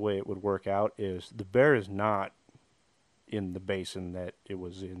 the way it would work out is the bear is not in the basin that it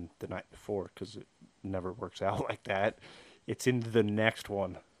was in the night before, because it never works out like that. It's in the next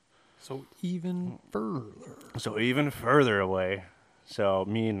one. So even further away. So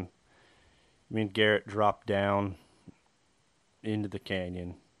me and Garrett dropped down into the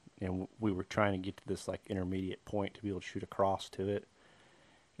canyon, and we were trying to get to this like intermediate point to be able to shoot across to it.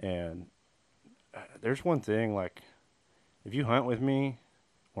 And there's one thing, like, if you hunt with me,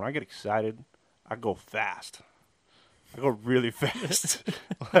 when I get excited, I go fast. I go really fast.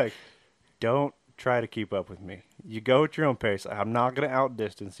 Like, don't try to keep up with me. You go at your own pace. I'm not going to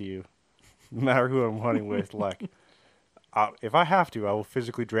outdistance you, no matter who I'm hunting with. Like, if I have to, I will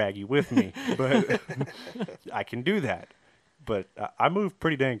physically drag you with me. But I can do that. But I move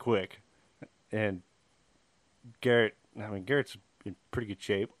pretty dang quick. And Garrett's in pretty good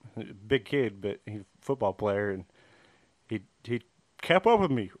shape. Big kid, but he's a football player, and he kept up with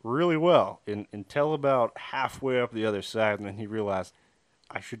me really well until about halfway up the other side, and then he realized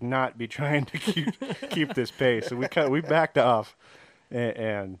I should not be trying to keep this pace. So we backed off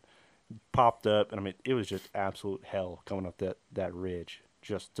and popped up, and I mean, it was just absolute hell coming up that ridge.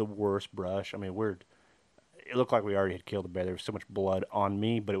 Just the worst brush. I mean, it looked like we already had killed the bear. There was so much blood on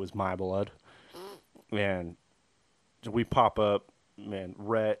me, but it was my blood. And so we pop up, man.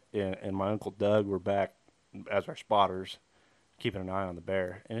 Rhett and my Uncle Doug were back as our spotters, keeping an eye on the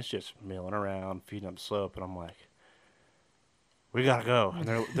bear, and it's just milling around, feeding up the slope, and I'm like, we gotta go.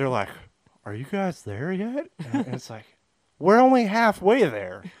 And they're like, are you guys there yet? And it's like, we're only halfway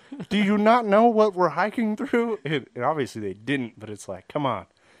there. Do you not know what we're hiking through? And obviously they didn't, but it's like, come on.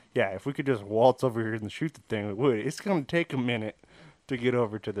 Yeah, if we could just waltz over here and shoot the thing, we would. It's gonna take a minute to get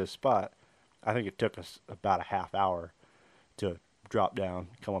over to this spot. I think it took us about a half hour to drop down,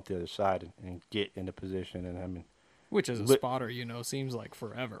 come up the other side, and get into position. And I mean, which as a spotter, seems like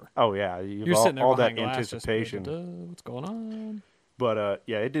forever. Oh yeah, you're sitting there all behind that glass, anticipation. Just, what's going on? But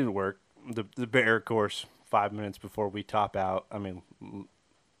yeah, it didn't work. The bear, of course, 5 minutes before we top out. I mean,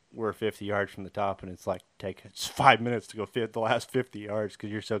 we're 50 yards from the top, and it's like it's 5 minutes to go fit the last 50 yards because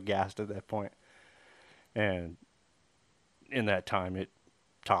you're so gassed at that point. And in that time, it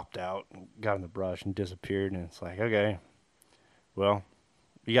topped out, and got in the brush, and disappeared. And it's like, okay, well,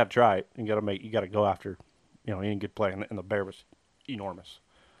 you got to try it. You got to go after, any good play. And the bear was enormous,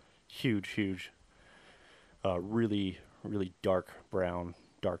 huge, really, really dark brown,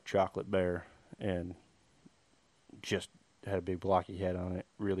 dark chocolate bear, and just had a big blocky head on it,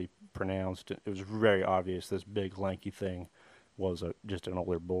 really pronounced. It was very obvious this big lanky thing was just an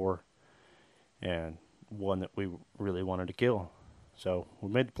older boar, and one that we really wanted to kill. So we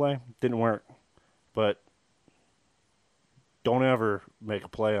made the play. Didn't work. But don't ever make a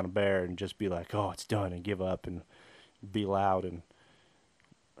play on a bear and just be like, oh, it's done, and give up and be loud and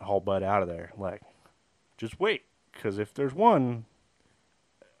haul butt out of there. Like, just wait. Because if there's one,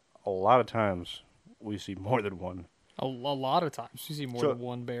 a lot of times we see more than one. A lot of times you see more than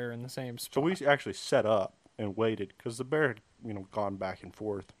one bear in the same spot. So we actually set up and waited because the bear had, gone back and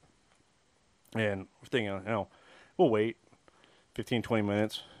forth. And we're thinking, we'll wait 15, 20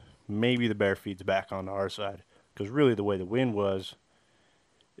 minutes. Maybe the bear feeds back onto our side. Because really the way the wind was,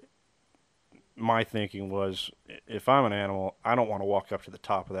 my thinking was, if I'm an animal, I don't want to walk up to the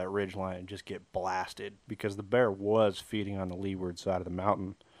top of that ridge line and just get blasted. Because the bear was feeding on the leeward side of the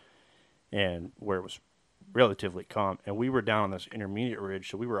mountain, and where it was relatively calm. And we were down on this intermediate ridge,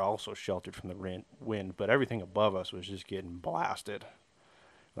 so we were also sheltered from the wind. But everything above us was just getting blasted.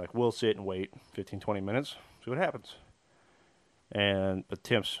 Like, we'll sit and wait 15, 20 minutes, see what happens. And the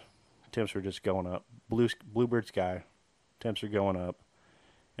temps were just going up. Bluebird sky, temps are going up.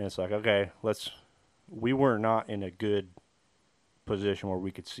 And it's like, okay, we were not in a good position where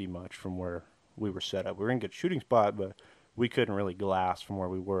we could see much from where we were set up. We were in a good shooting spot, but we couldn't really glass from where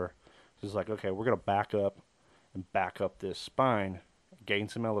we were. So it's like, okay, we're going to back up this spine, gain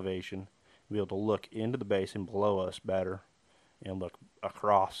some elevation, be able to look into the basin below us better, and look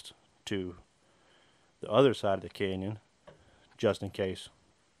across to the other side of the canyon, just in case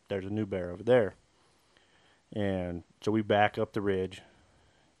there's a new bear over there. And so we back up the ridge,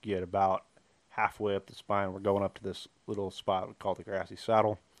 get about halfway up the spine. We're going up to this little spot we call the Grassy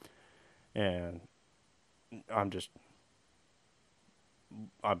Saddle. And I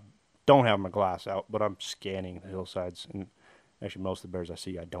don't have my glass out, but I'm scanning the hillsides. And actually, most of the bears I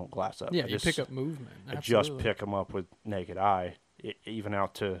see, I don't glass up. Yeah, you pick up movement. I just pick them up with naked eye, even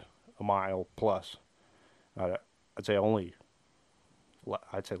out to a mile plus. I'd say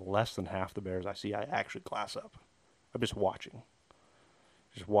less than half the bears I see, I actually glass up. I'm just watching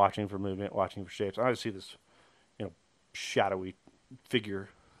for movement, watching for shapes. I just see this, shadowy figure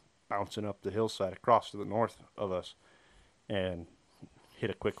bouncing up the hillside across to the north of us, and hit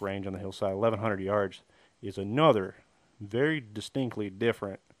a quick range on the hillside. 1,100 yards is another very distinctly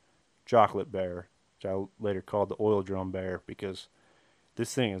different chocolate bear, which I later called the oil drum bear, because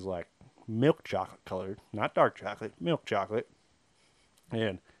this thing is like milk chocolate colored, not dark chocolate, milk chocolate.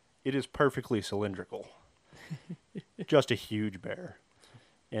 And it is perfectly cylindrical. Just a huge bear.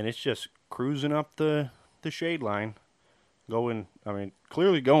 And it's just cruising up the shade line,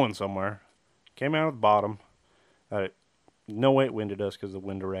 clearly going somewhere. Came out of the bottom. No way it winded us because of the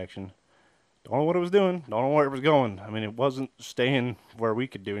wind direction. Don't know what it was doing. Don't know where it was going. It wasn't staying where we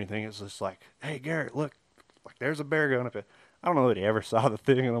could do anything. It's just like, hey, Garrett, look, like there's a bear going up it. I don't know that he ever saw the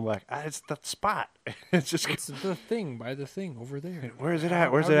thing, and I'm like, it's that spot. It's the thing by the thing over there. Where's it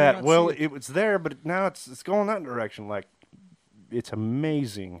at? Where's it at? Well, it was there, but now it's going that direction. Like, it's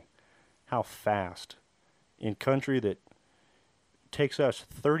amazing how fast in country that takes us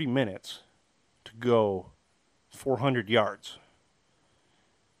 30 minutes to go 400 yards,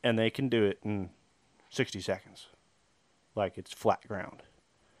 and they can do it in 60 seconds. Like, it's flat ground,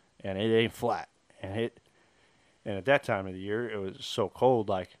 and it ain't flat, and at that time of the year, it was so cold,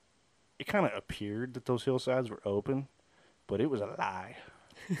 like, it kind of appeared that those hillsides were open, but it was a lie.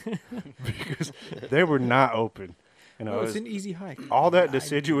 Because they were not open. It's an easy hike. All that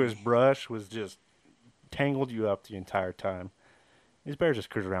deciduous brush was just tangled you up the entire time. These bears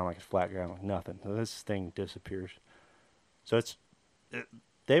just cruise around like it's flat ground, like nothing. So this thing disappears. So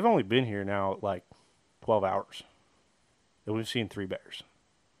they've only been here now like 12 hours. And we've seen 3 bears.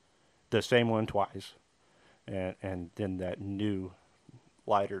 The same one twice. And then that new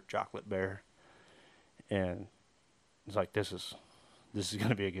lighter chocolate bear. And it's like, this is going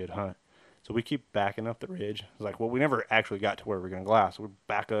to be a good hunt. So we keep backing up the ridge. It's like, well, we never actually got to where we're going to glass. We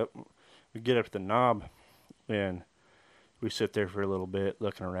back up. We get up to the knob, and we sit there for a little bit,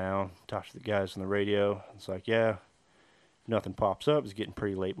 looking around, talk to the guys on the radio. It's like, yeah, if nothing pops up. It's getting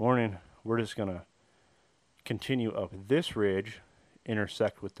pretty late morning. We're just going to continue up this ridge,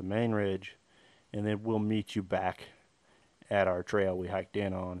 intersect with the main ridge, and then we'll meet you back at our trail we hiked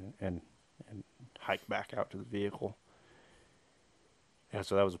in on and hike back out to the vehicle. Yeah,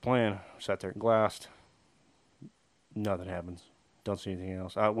 so that was the plan. Sat there and glassed. Nothing happens. Don't see anything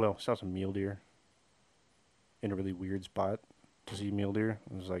else. Saw some mule deer in a really weird spot to see mule deer.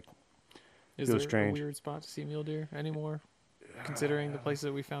 It was like, Is there strange. A weird spot to see mule deer anymore, considering the places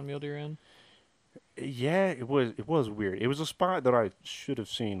that we found mule deer in? Yeah, it was weird. It was a spot that I should have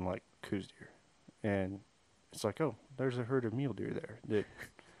seen like coos deer. And it's like, oh, there's a herd of mule deer there that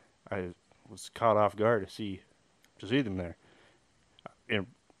I was caught off guard to see them there. in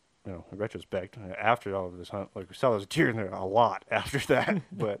in retrospect, after all of this hunt, like we saw those deer in there a lot after that,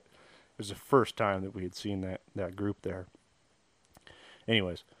 but it was the first time that we had seen that group there.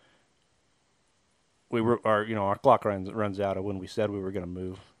 Anyways, our clock runs out of when we said we were going to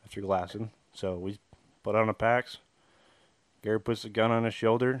move after glassing, so we put on the packs. Gary puts the gun on his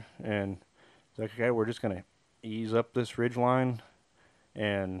shoulder, and he's like, okay, we're just going to ease up this ridge line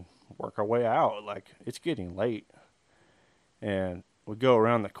and work our way out. Like, it's getting late. And we go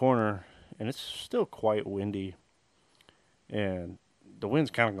around the corner, and it's still quite windy. And the wind's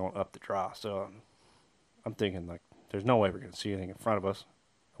kind of going up the draw. So I'm thinking, like, there's no way we're going to see anything in front of us.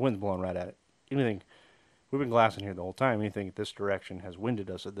 The wind's blowing right at it. Anything, we've been glassing here the whole time. Anything in this direction has winded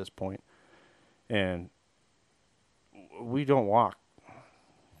us at this point. And we don't walk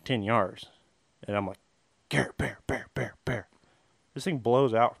 10 yards. And I'm like, Garrett, bear. This thing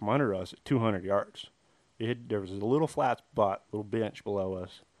blows out from under us at 200 yards. There was a little flat spot, little bench below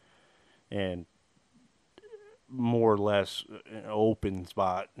us, and more or less an open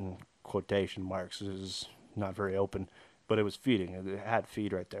spot in quotation marks. It was not very open, but it was feeding. It had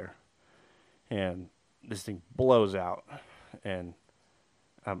feed right there. And this thing blows out, and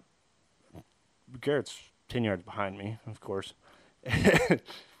Garrett's 10 yards behind me, of course.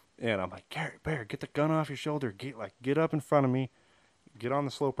 And I'm like, Garrett, bear, get the gun off your shoulder. Get up in front of me. Get on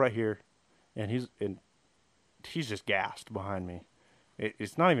the slope right here. And he's just gassed behind me.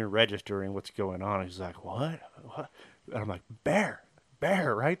 It's not even registering what's going on. He's like, what? And I'm like, bear,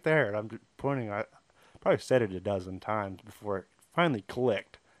 right there. And I'm pointing. I probably said it a dozen times before it finally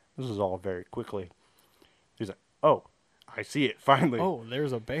clicked. This was all very quickly. He's like, oh, I see it finally. Oh,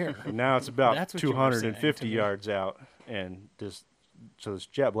 there's a bear. And now it's about That's what you were saying 250 to me. yards out, and this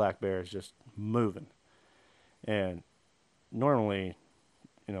jet black bear is just moving. And normally,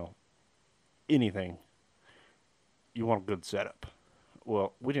 anything, you want a good setup.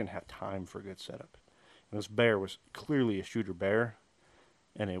 Well, we didn't have time for a good setup. And this bear was clearly a shooter bear,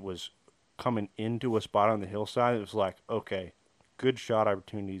 and it was coming into a spot on the hillside. It was like, okay, good shot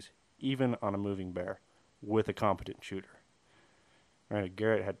opportunities, even on a moving bear, with a competent shooter. Right,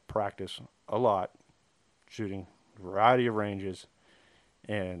 Garrett had practiced a lot, shooting a variety of ranges,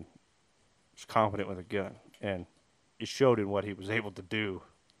 and was competent with a gun. And it showed in what he was able to do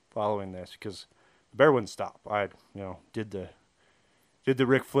following this, because the bear wouldn't stop. I, did the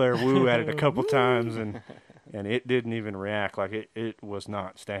Ric Flair woo at it a couple times, and it didn't even react. Like, it was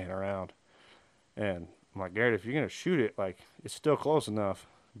not staying around. And I'm like, Garrett, if you're going to shoot it, like, it's still close enough,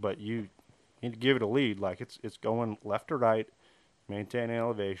 but you need to give it a lead. Like, it's going left or right, maintaining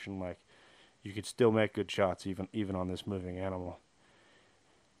elevation. Like, you could still make good shots even on this moving animal.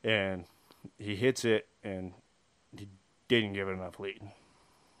 And he hits it, and he didn't give it enough lead.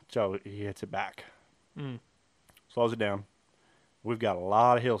 So he hits it back. Slows it down. We've got a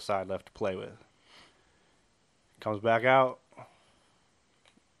lot of hillside left to play with. Comes back out.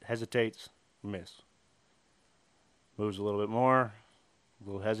 Hesitates. Miss. Moves a little bit more. A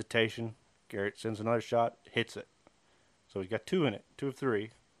little hesitation. Garrett sends another shot. Hits it. So he's got 2 in it. 2 of 3.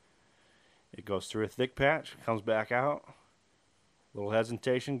 It goes through a thick patch. Comes back out. Little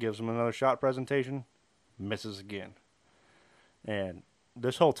hesitation. Gives him another shot presentation. Misses again. And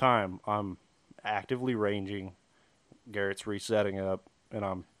this whole time, I'm actively ranging. Garrett's resetting up, and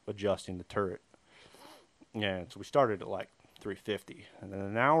I'm adjusting the turret. And so we started at like 350, and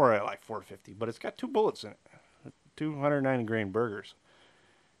then now we're at like 450. But it's got 2 bullets in it, 290 grain burgers,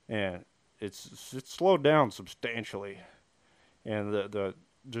 and it's slowed down substantially. And the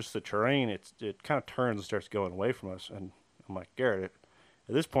terrain, it kind of turns and starts going away from us. And I'm like, Garrett,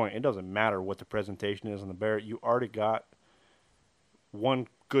 at this point, it doesn't matter what the presentation is on the bear. You already got 1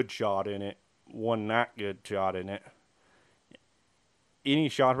 good shot in it, 1 not good shot in it. Any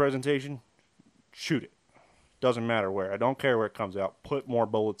shot presentation, shoot it. Doesn't matter where. I don't care where it comes out. Put more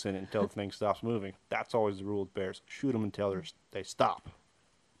bullets in it until the thing stops moving. That's always the rule with bears. Shoot them until they stop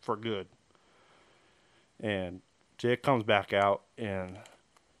for good. And Jake comes back out, and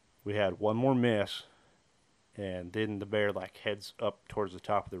we had 1 more miss, and then the bear like heads up towards the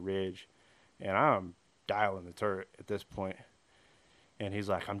top of the ridge, and I'm dialing the turret at this point. And he's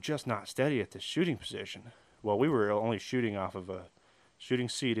like, I'm just not steady at this shooting position. Well, we were only shooting off of shooting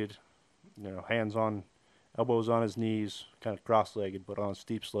seated, hands on, elbows on his knees, kind of cross-legged, but on a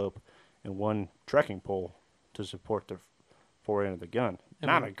steep slope, and 1 trekking pole to support the fore end of the gun.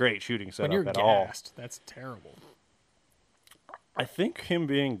 Not a great shooting setup at all. When you're gassed, that's terrible. I think him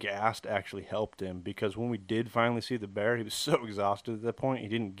being gassed actually helped him, because when we did finally see the bear, he was so exhausted at that point, he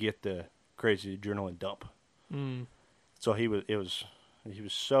didn't get the crazy adrenaline dump. So he was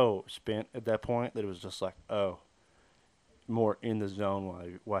so spent at that point that it was just like, oh, more in the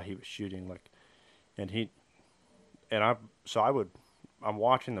zone while he was shooting. Like, and he and I so I would I'm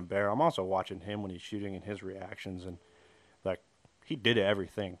watching the bear. I'm also watching him when he's shooting and his reactions, and like he did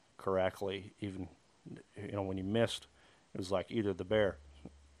everything correctly. Even when he missed, it was like either the bear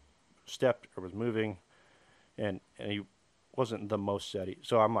stepped or was moving, and he wasn't the most steady.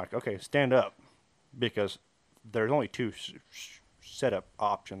 So I'm like, okay, stand up, because there's only two setup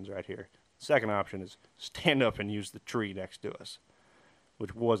options right here. Second option is stand up and use the tree next to us,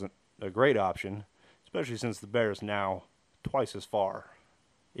 which wasn't a great option, especially since the bear is now twice as far.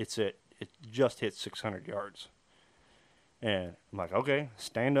 It just hit 600 yards. And I'm like, okay,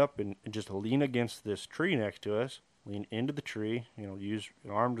 stand up and just lean against this tree next to us, lean into the tree, use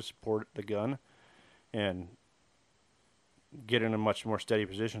an arm to support the gun, and get in a much more steady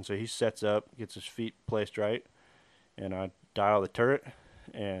position. So he sets up, gets his feet placed right, and I dial the turret,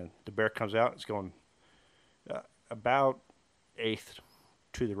 and the bear comes out. It's going about eighth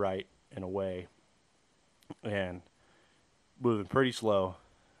to the right and away, and moving pretty slow.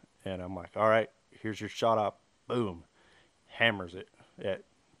 And I'm like, all right, here's your shot up. Boom. Hammers it at,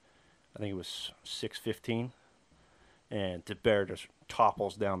 I think it was 615, and the bear just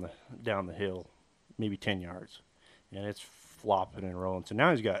topples down the hill, maybe 10 yards, and it's flopping and rolling. So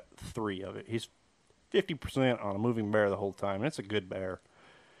now he's got 3 of it. He's 50% on a moving bear the whole time, and it's a good bear.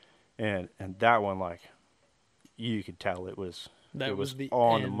 And that one, like, you could tell it was the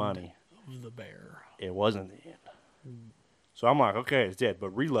on end the money. of the bear. It wasn't the end. So I'm like, okay, it's dead, but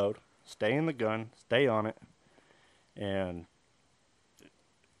reload, stay in the gun, stay on it. And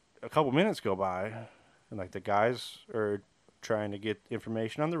a couple minutes go by, and like the guys are trying to get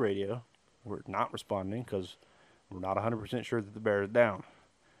information on the radio. We're not responding because we're not 100% sure that the bear is down.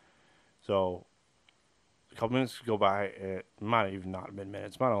 So a couple minutes go by. It might even not have been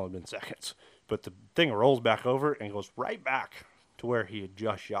minutes. Might only have been seconds. But the thing rolls back over and goes right back to where he had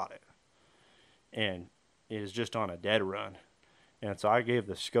just shot it. And it is just on a dead run. And so I gave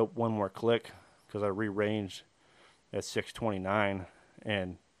the scope one more click because I rearranged at 629,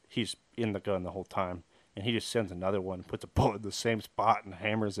 and he's in the gun the whole time. And he just sends another one, puts a bullet in the same spot and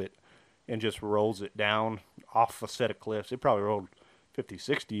hammers it, and just rolls it down off a set of cliffs. It probably rolled 50,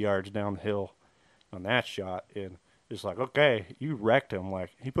 60 yards down the hill on that shot. And it's like, okay, you wrecked him.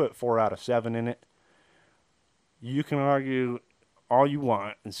 Like, he put 4 out of 7 in it. You can argue all you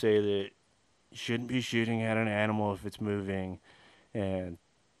want and say that you shouldn't be shooting at an animal if it's moving, and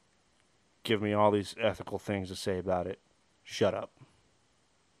give me all these ethical things to say about it. Shut up.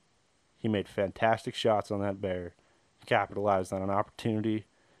 He made fantastic shots on that bear, capitalized on an opportunity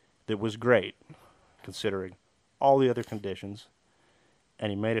that was great, considering all the other conditions,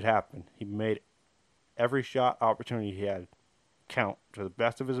 and he made it happen. He made every shot opportunity he had count to the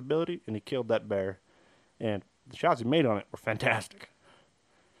best of his ability, and he killed that bear, and the shots he made on it were fantastic.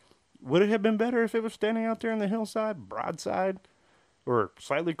 Would it have been better if it was standing out there on the hillside, broadside, or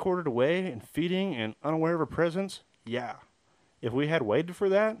slightly quartered away and feeding and unaware of a presence? Yeah. If we had waited for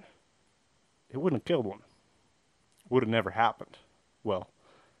that, it wouldn't have killed one. Would have never happened. Well,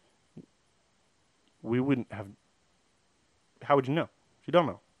 we wouldn't have. How would you know? You don't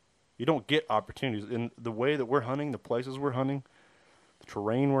know. You don't get opportunities. In the way that we're hunting, the places we're hunting, the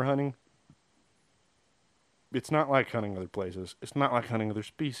terrain we're hunting, it's not like hunting other places. It's not like hunting other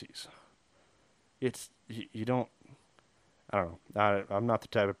species. You don't. I don't know. I'm not the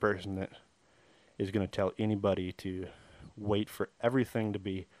type of person that is going to tell anybody to wait for everything to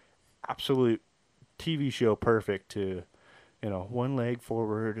be absolute TV show perfect to, one leg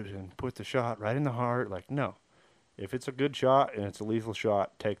forward and put the shot right in the heart. Like, no. If it's a good shot and it's a lethal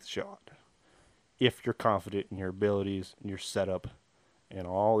shot, take the shot. If you're confident in your abilities and your setup and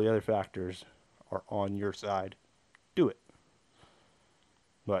all the other factors are on your side, do it.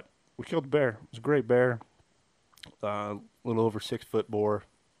 But we killed the bear. It was a great bear. A little over 6 foot bore,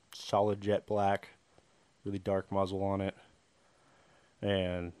 solid jet black, really dark muzzle on it.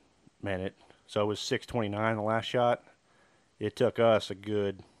 And man, so it was 629 the last shot. It took us a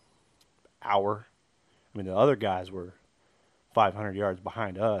good hour. I mean, the other guys were 500 yards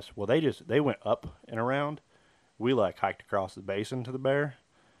behind us. Well, they went up and around. We hiked across the basin to the bear.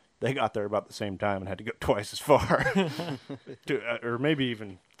 They got there about the same time and had to go twice as far, or maybe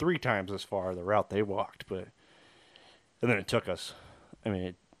even 3 times as far the route they walked. And then it took us,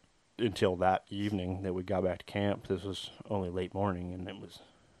 until that evening that we got back to camp. This was only late morning, and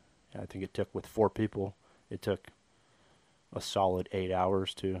I think it took, with 4 people, it took a solid 8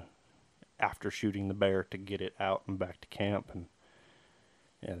 hours after shooting the bear, to get it out and back to camp.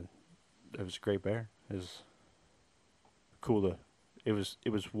 And it was a great bear. It was cool it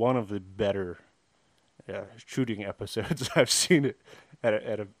was one of the better shooting episodes I've seen it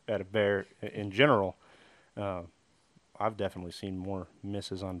at a bear in general. I've definitely seen more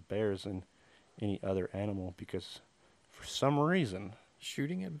misses on bears than any other animal because for some reason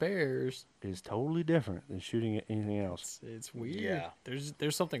Shooting at bears, is totally different than shooting at anything else. it's weird. Yeah.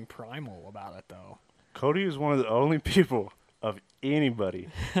 There's something primal about it though. Cody is one of the only people of anybody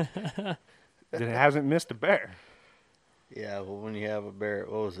that hasn't missed a bear. Yeah, well, when you have a bear,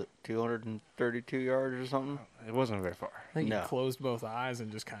 what was it, 232 yards or something? It wasn't very far. I think No. he closed both eyes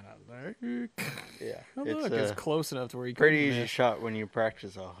and just kind of Yeah. oh, It's look, a it's close enough to where you pretty couldn't easy miss. shot when you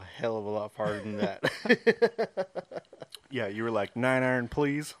practice a hell of a lot harder than that. Yeah, you were like 9-iron,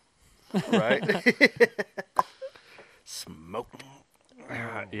 please. Right? Smoke.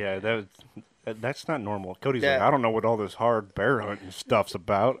 Yeah, that's not normal. Cody's Yeah. like, I don't know what all this hard bear hunting stuff's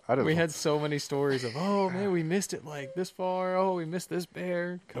about. I just We had so many stories of, oh man, we missed it like this far. Oh, we missed this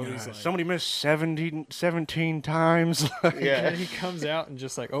bear. Cody's like, somebody missed 17 times. and Yeah. then he comes out and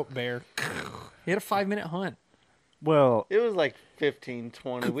just like, oh, bear. He had a 5-minute hunt. Well, It was like 15,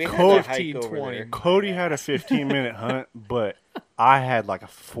 20. We had Code to hike 15, over 20. there. Cody had a 15-minute hunt, but I had like a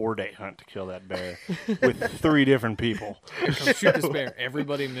 4-day hunt to kill that bear with 3 different people. Here, come shoot this bear.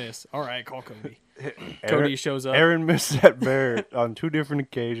 Everybody miss. All right, call Cody. Cody shows up. Aaron missed that bear on 2 different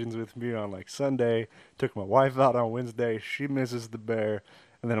occasions with me on like Sunday. Took my wife out on Wednesday. She misses the bear.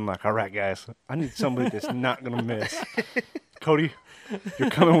 And then I'm like, all right, guys, I need somebody that's not going to miss. Cody, you're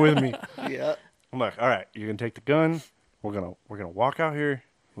coming with me. Yeah. I'm like, all right, you're gonna take the gun. We're gonna walk out here.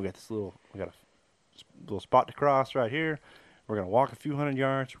 We got a little spot to cross right here. We're gonna walk a few hundred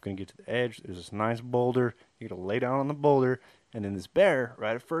yards. We're gonna get to the edge. There's this nice boulder. You're gonna lay down on the boulder, and then this bear,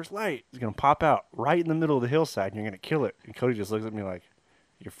 right at first light, is gonna pop out right in the middle of the hillside, and you're gonna kill it. And Cody just looks at me like,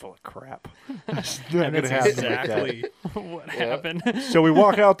 "You're full of crap." It's not And gonna that's happen like that. exactly what happened. So we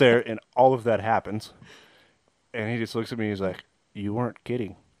walk out there, and all of that happens. And he just looks at me. He's like, "You weren't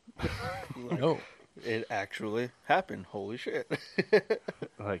kidding." No. It actually happened. Holy shit.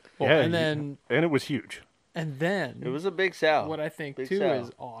 Like, Well, yeah, and it was huge. And then It was a big sow. what I think Big too sow.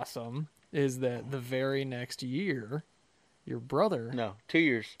 is awesome is that the very next year, your brother, No, 2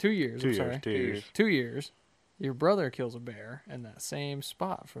 years. 2 years, 2 I'm years. sorry, 2 years. 2 years, your brother kills a bear in that same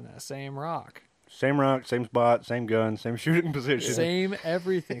spot from that same rock. Same rock, same spot, same gun, same shooting position, Same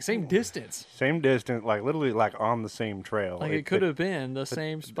everything, same distance. same distance, like literally like on the same trail. Like it could have been the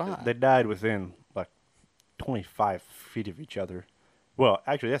same spot. They died within like 25 feet of each other. Well,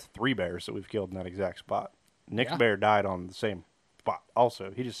 actually, that's 3 bears that we've killed in that exact spot. Nick's Yeah. bear died on the same spot.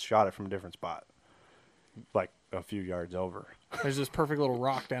 Also, he just shot it from a different spot, like a few yards over. There's this perfect little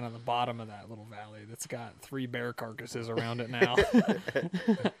rock down at the bottom of that little valley that's got 3 bear carcasses around it now.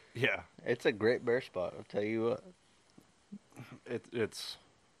 Yeah, It's a great bear spot, I'll tell you what. it's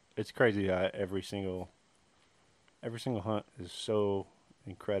crazy how every single hunt is so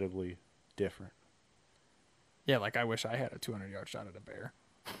incredibly different. Yeah, like I wish I had a 200-yard shot at a bear.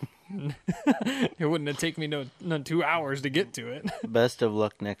 It wouldn't have taken me no 2 hours to get to it. Best of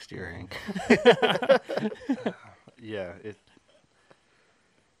luck next year, Hank. Yeah,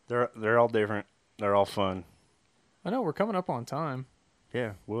 they're all different. They're all fun. I know we're coming up on time.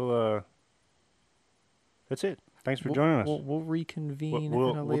 Yeah, that's it. Thanks for joining us. We'll reconvene We'll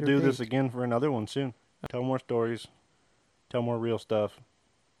at a we'll later do date. this again for another one soon. Tell more stories. Tell more real stuff.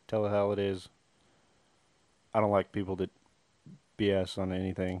 Tell it how it is. I don't like people that BS on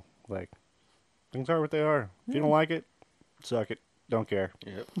anything. Like, things are what they are. If you don't like it, suck it. Don't care.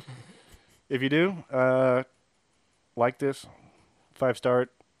 Yep. If you do, like this, 5-star.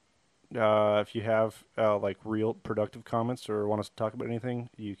 If you have like real productive comments or want us to talk about anything,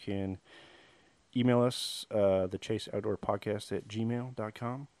 you can email us, the Chase Outdoor Podcast at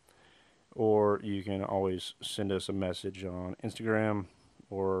gmail.com, or you can always send us a message on Instagram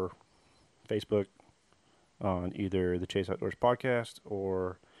or Facebook on either the Chase Outdoors Podcast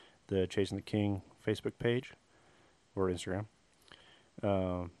or the Chasing the King Facebook page or Instagram.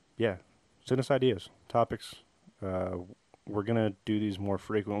 Yeah, send us ideas, topics. We're gonna do these more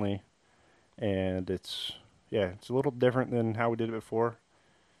frequently, and it's a little different than how we did it before.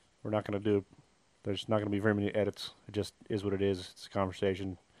 There's not gonna be very many edits. It just is what it is. It's a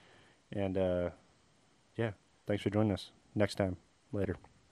conversation, and thanks for joining us. Next time, later.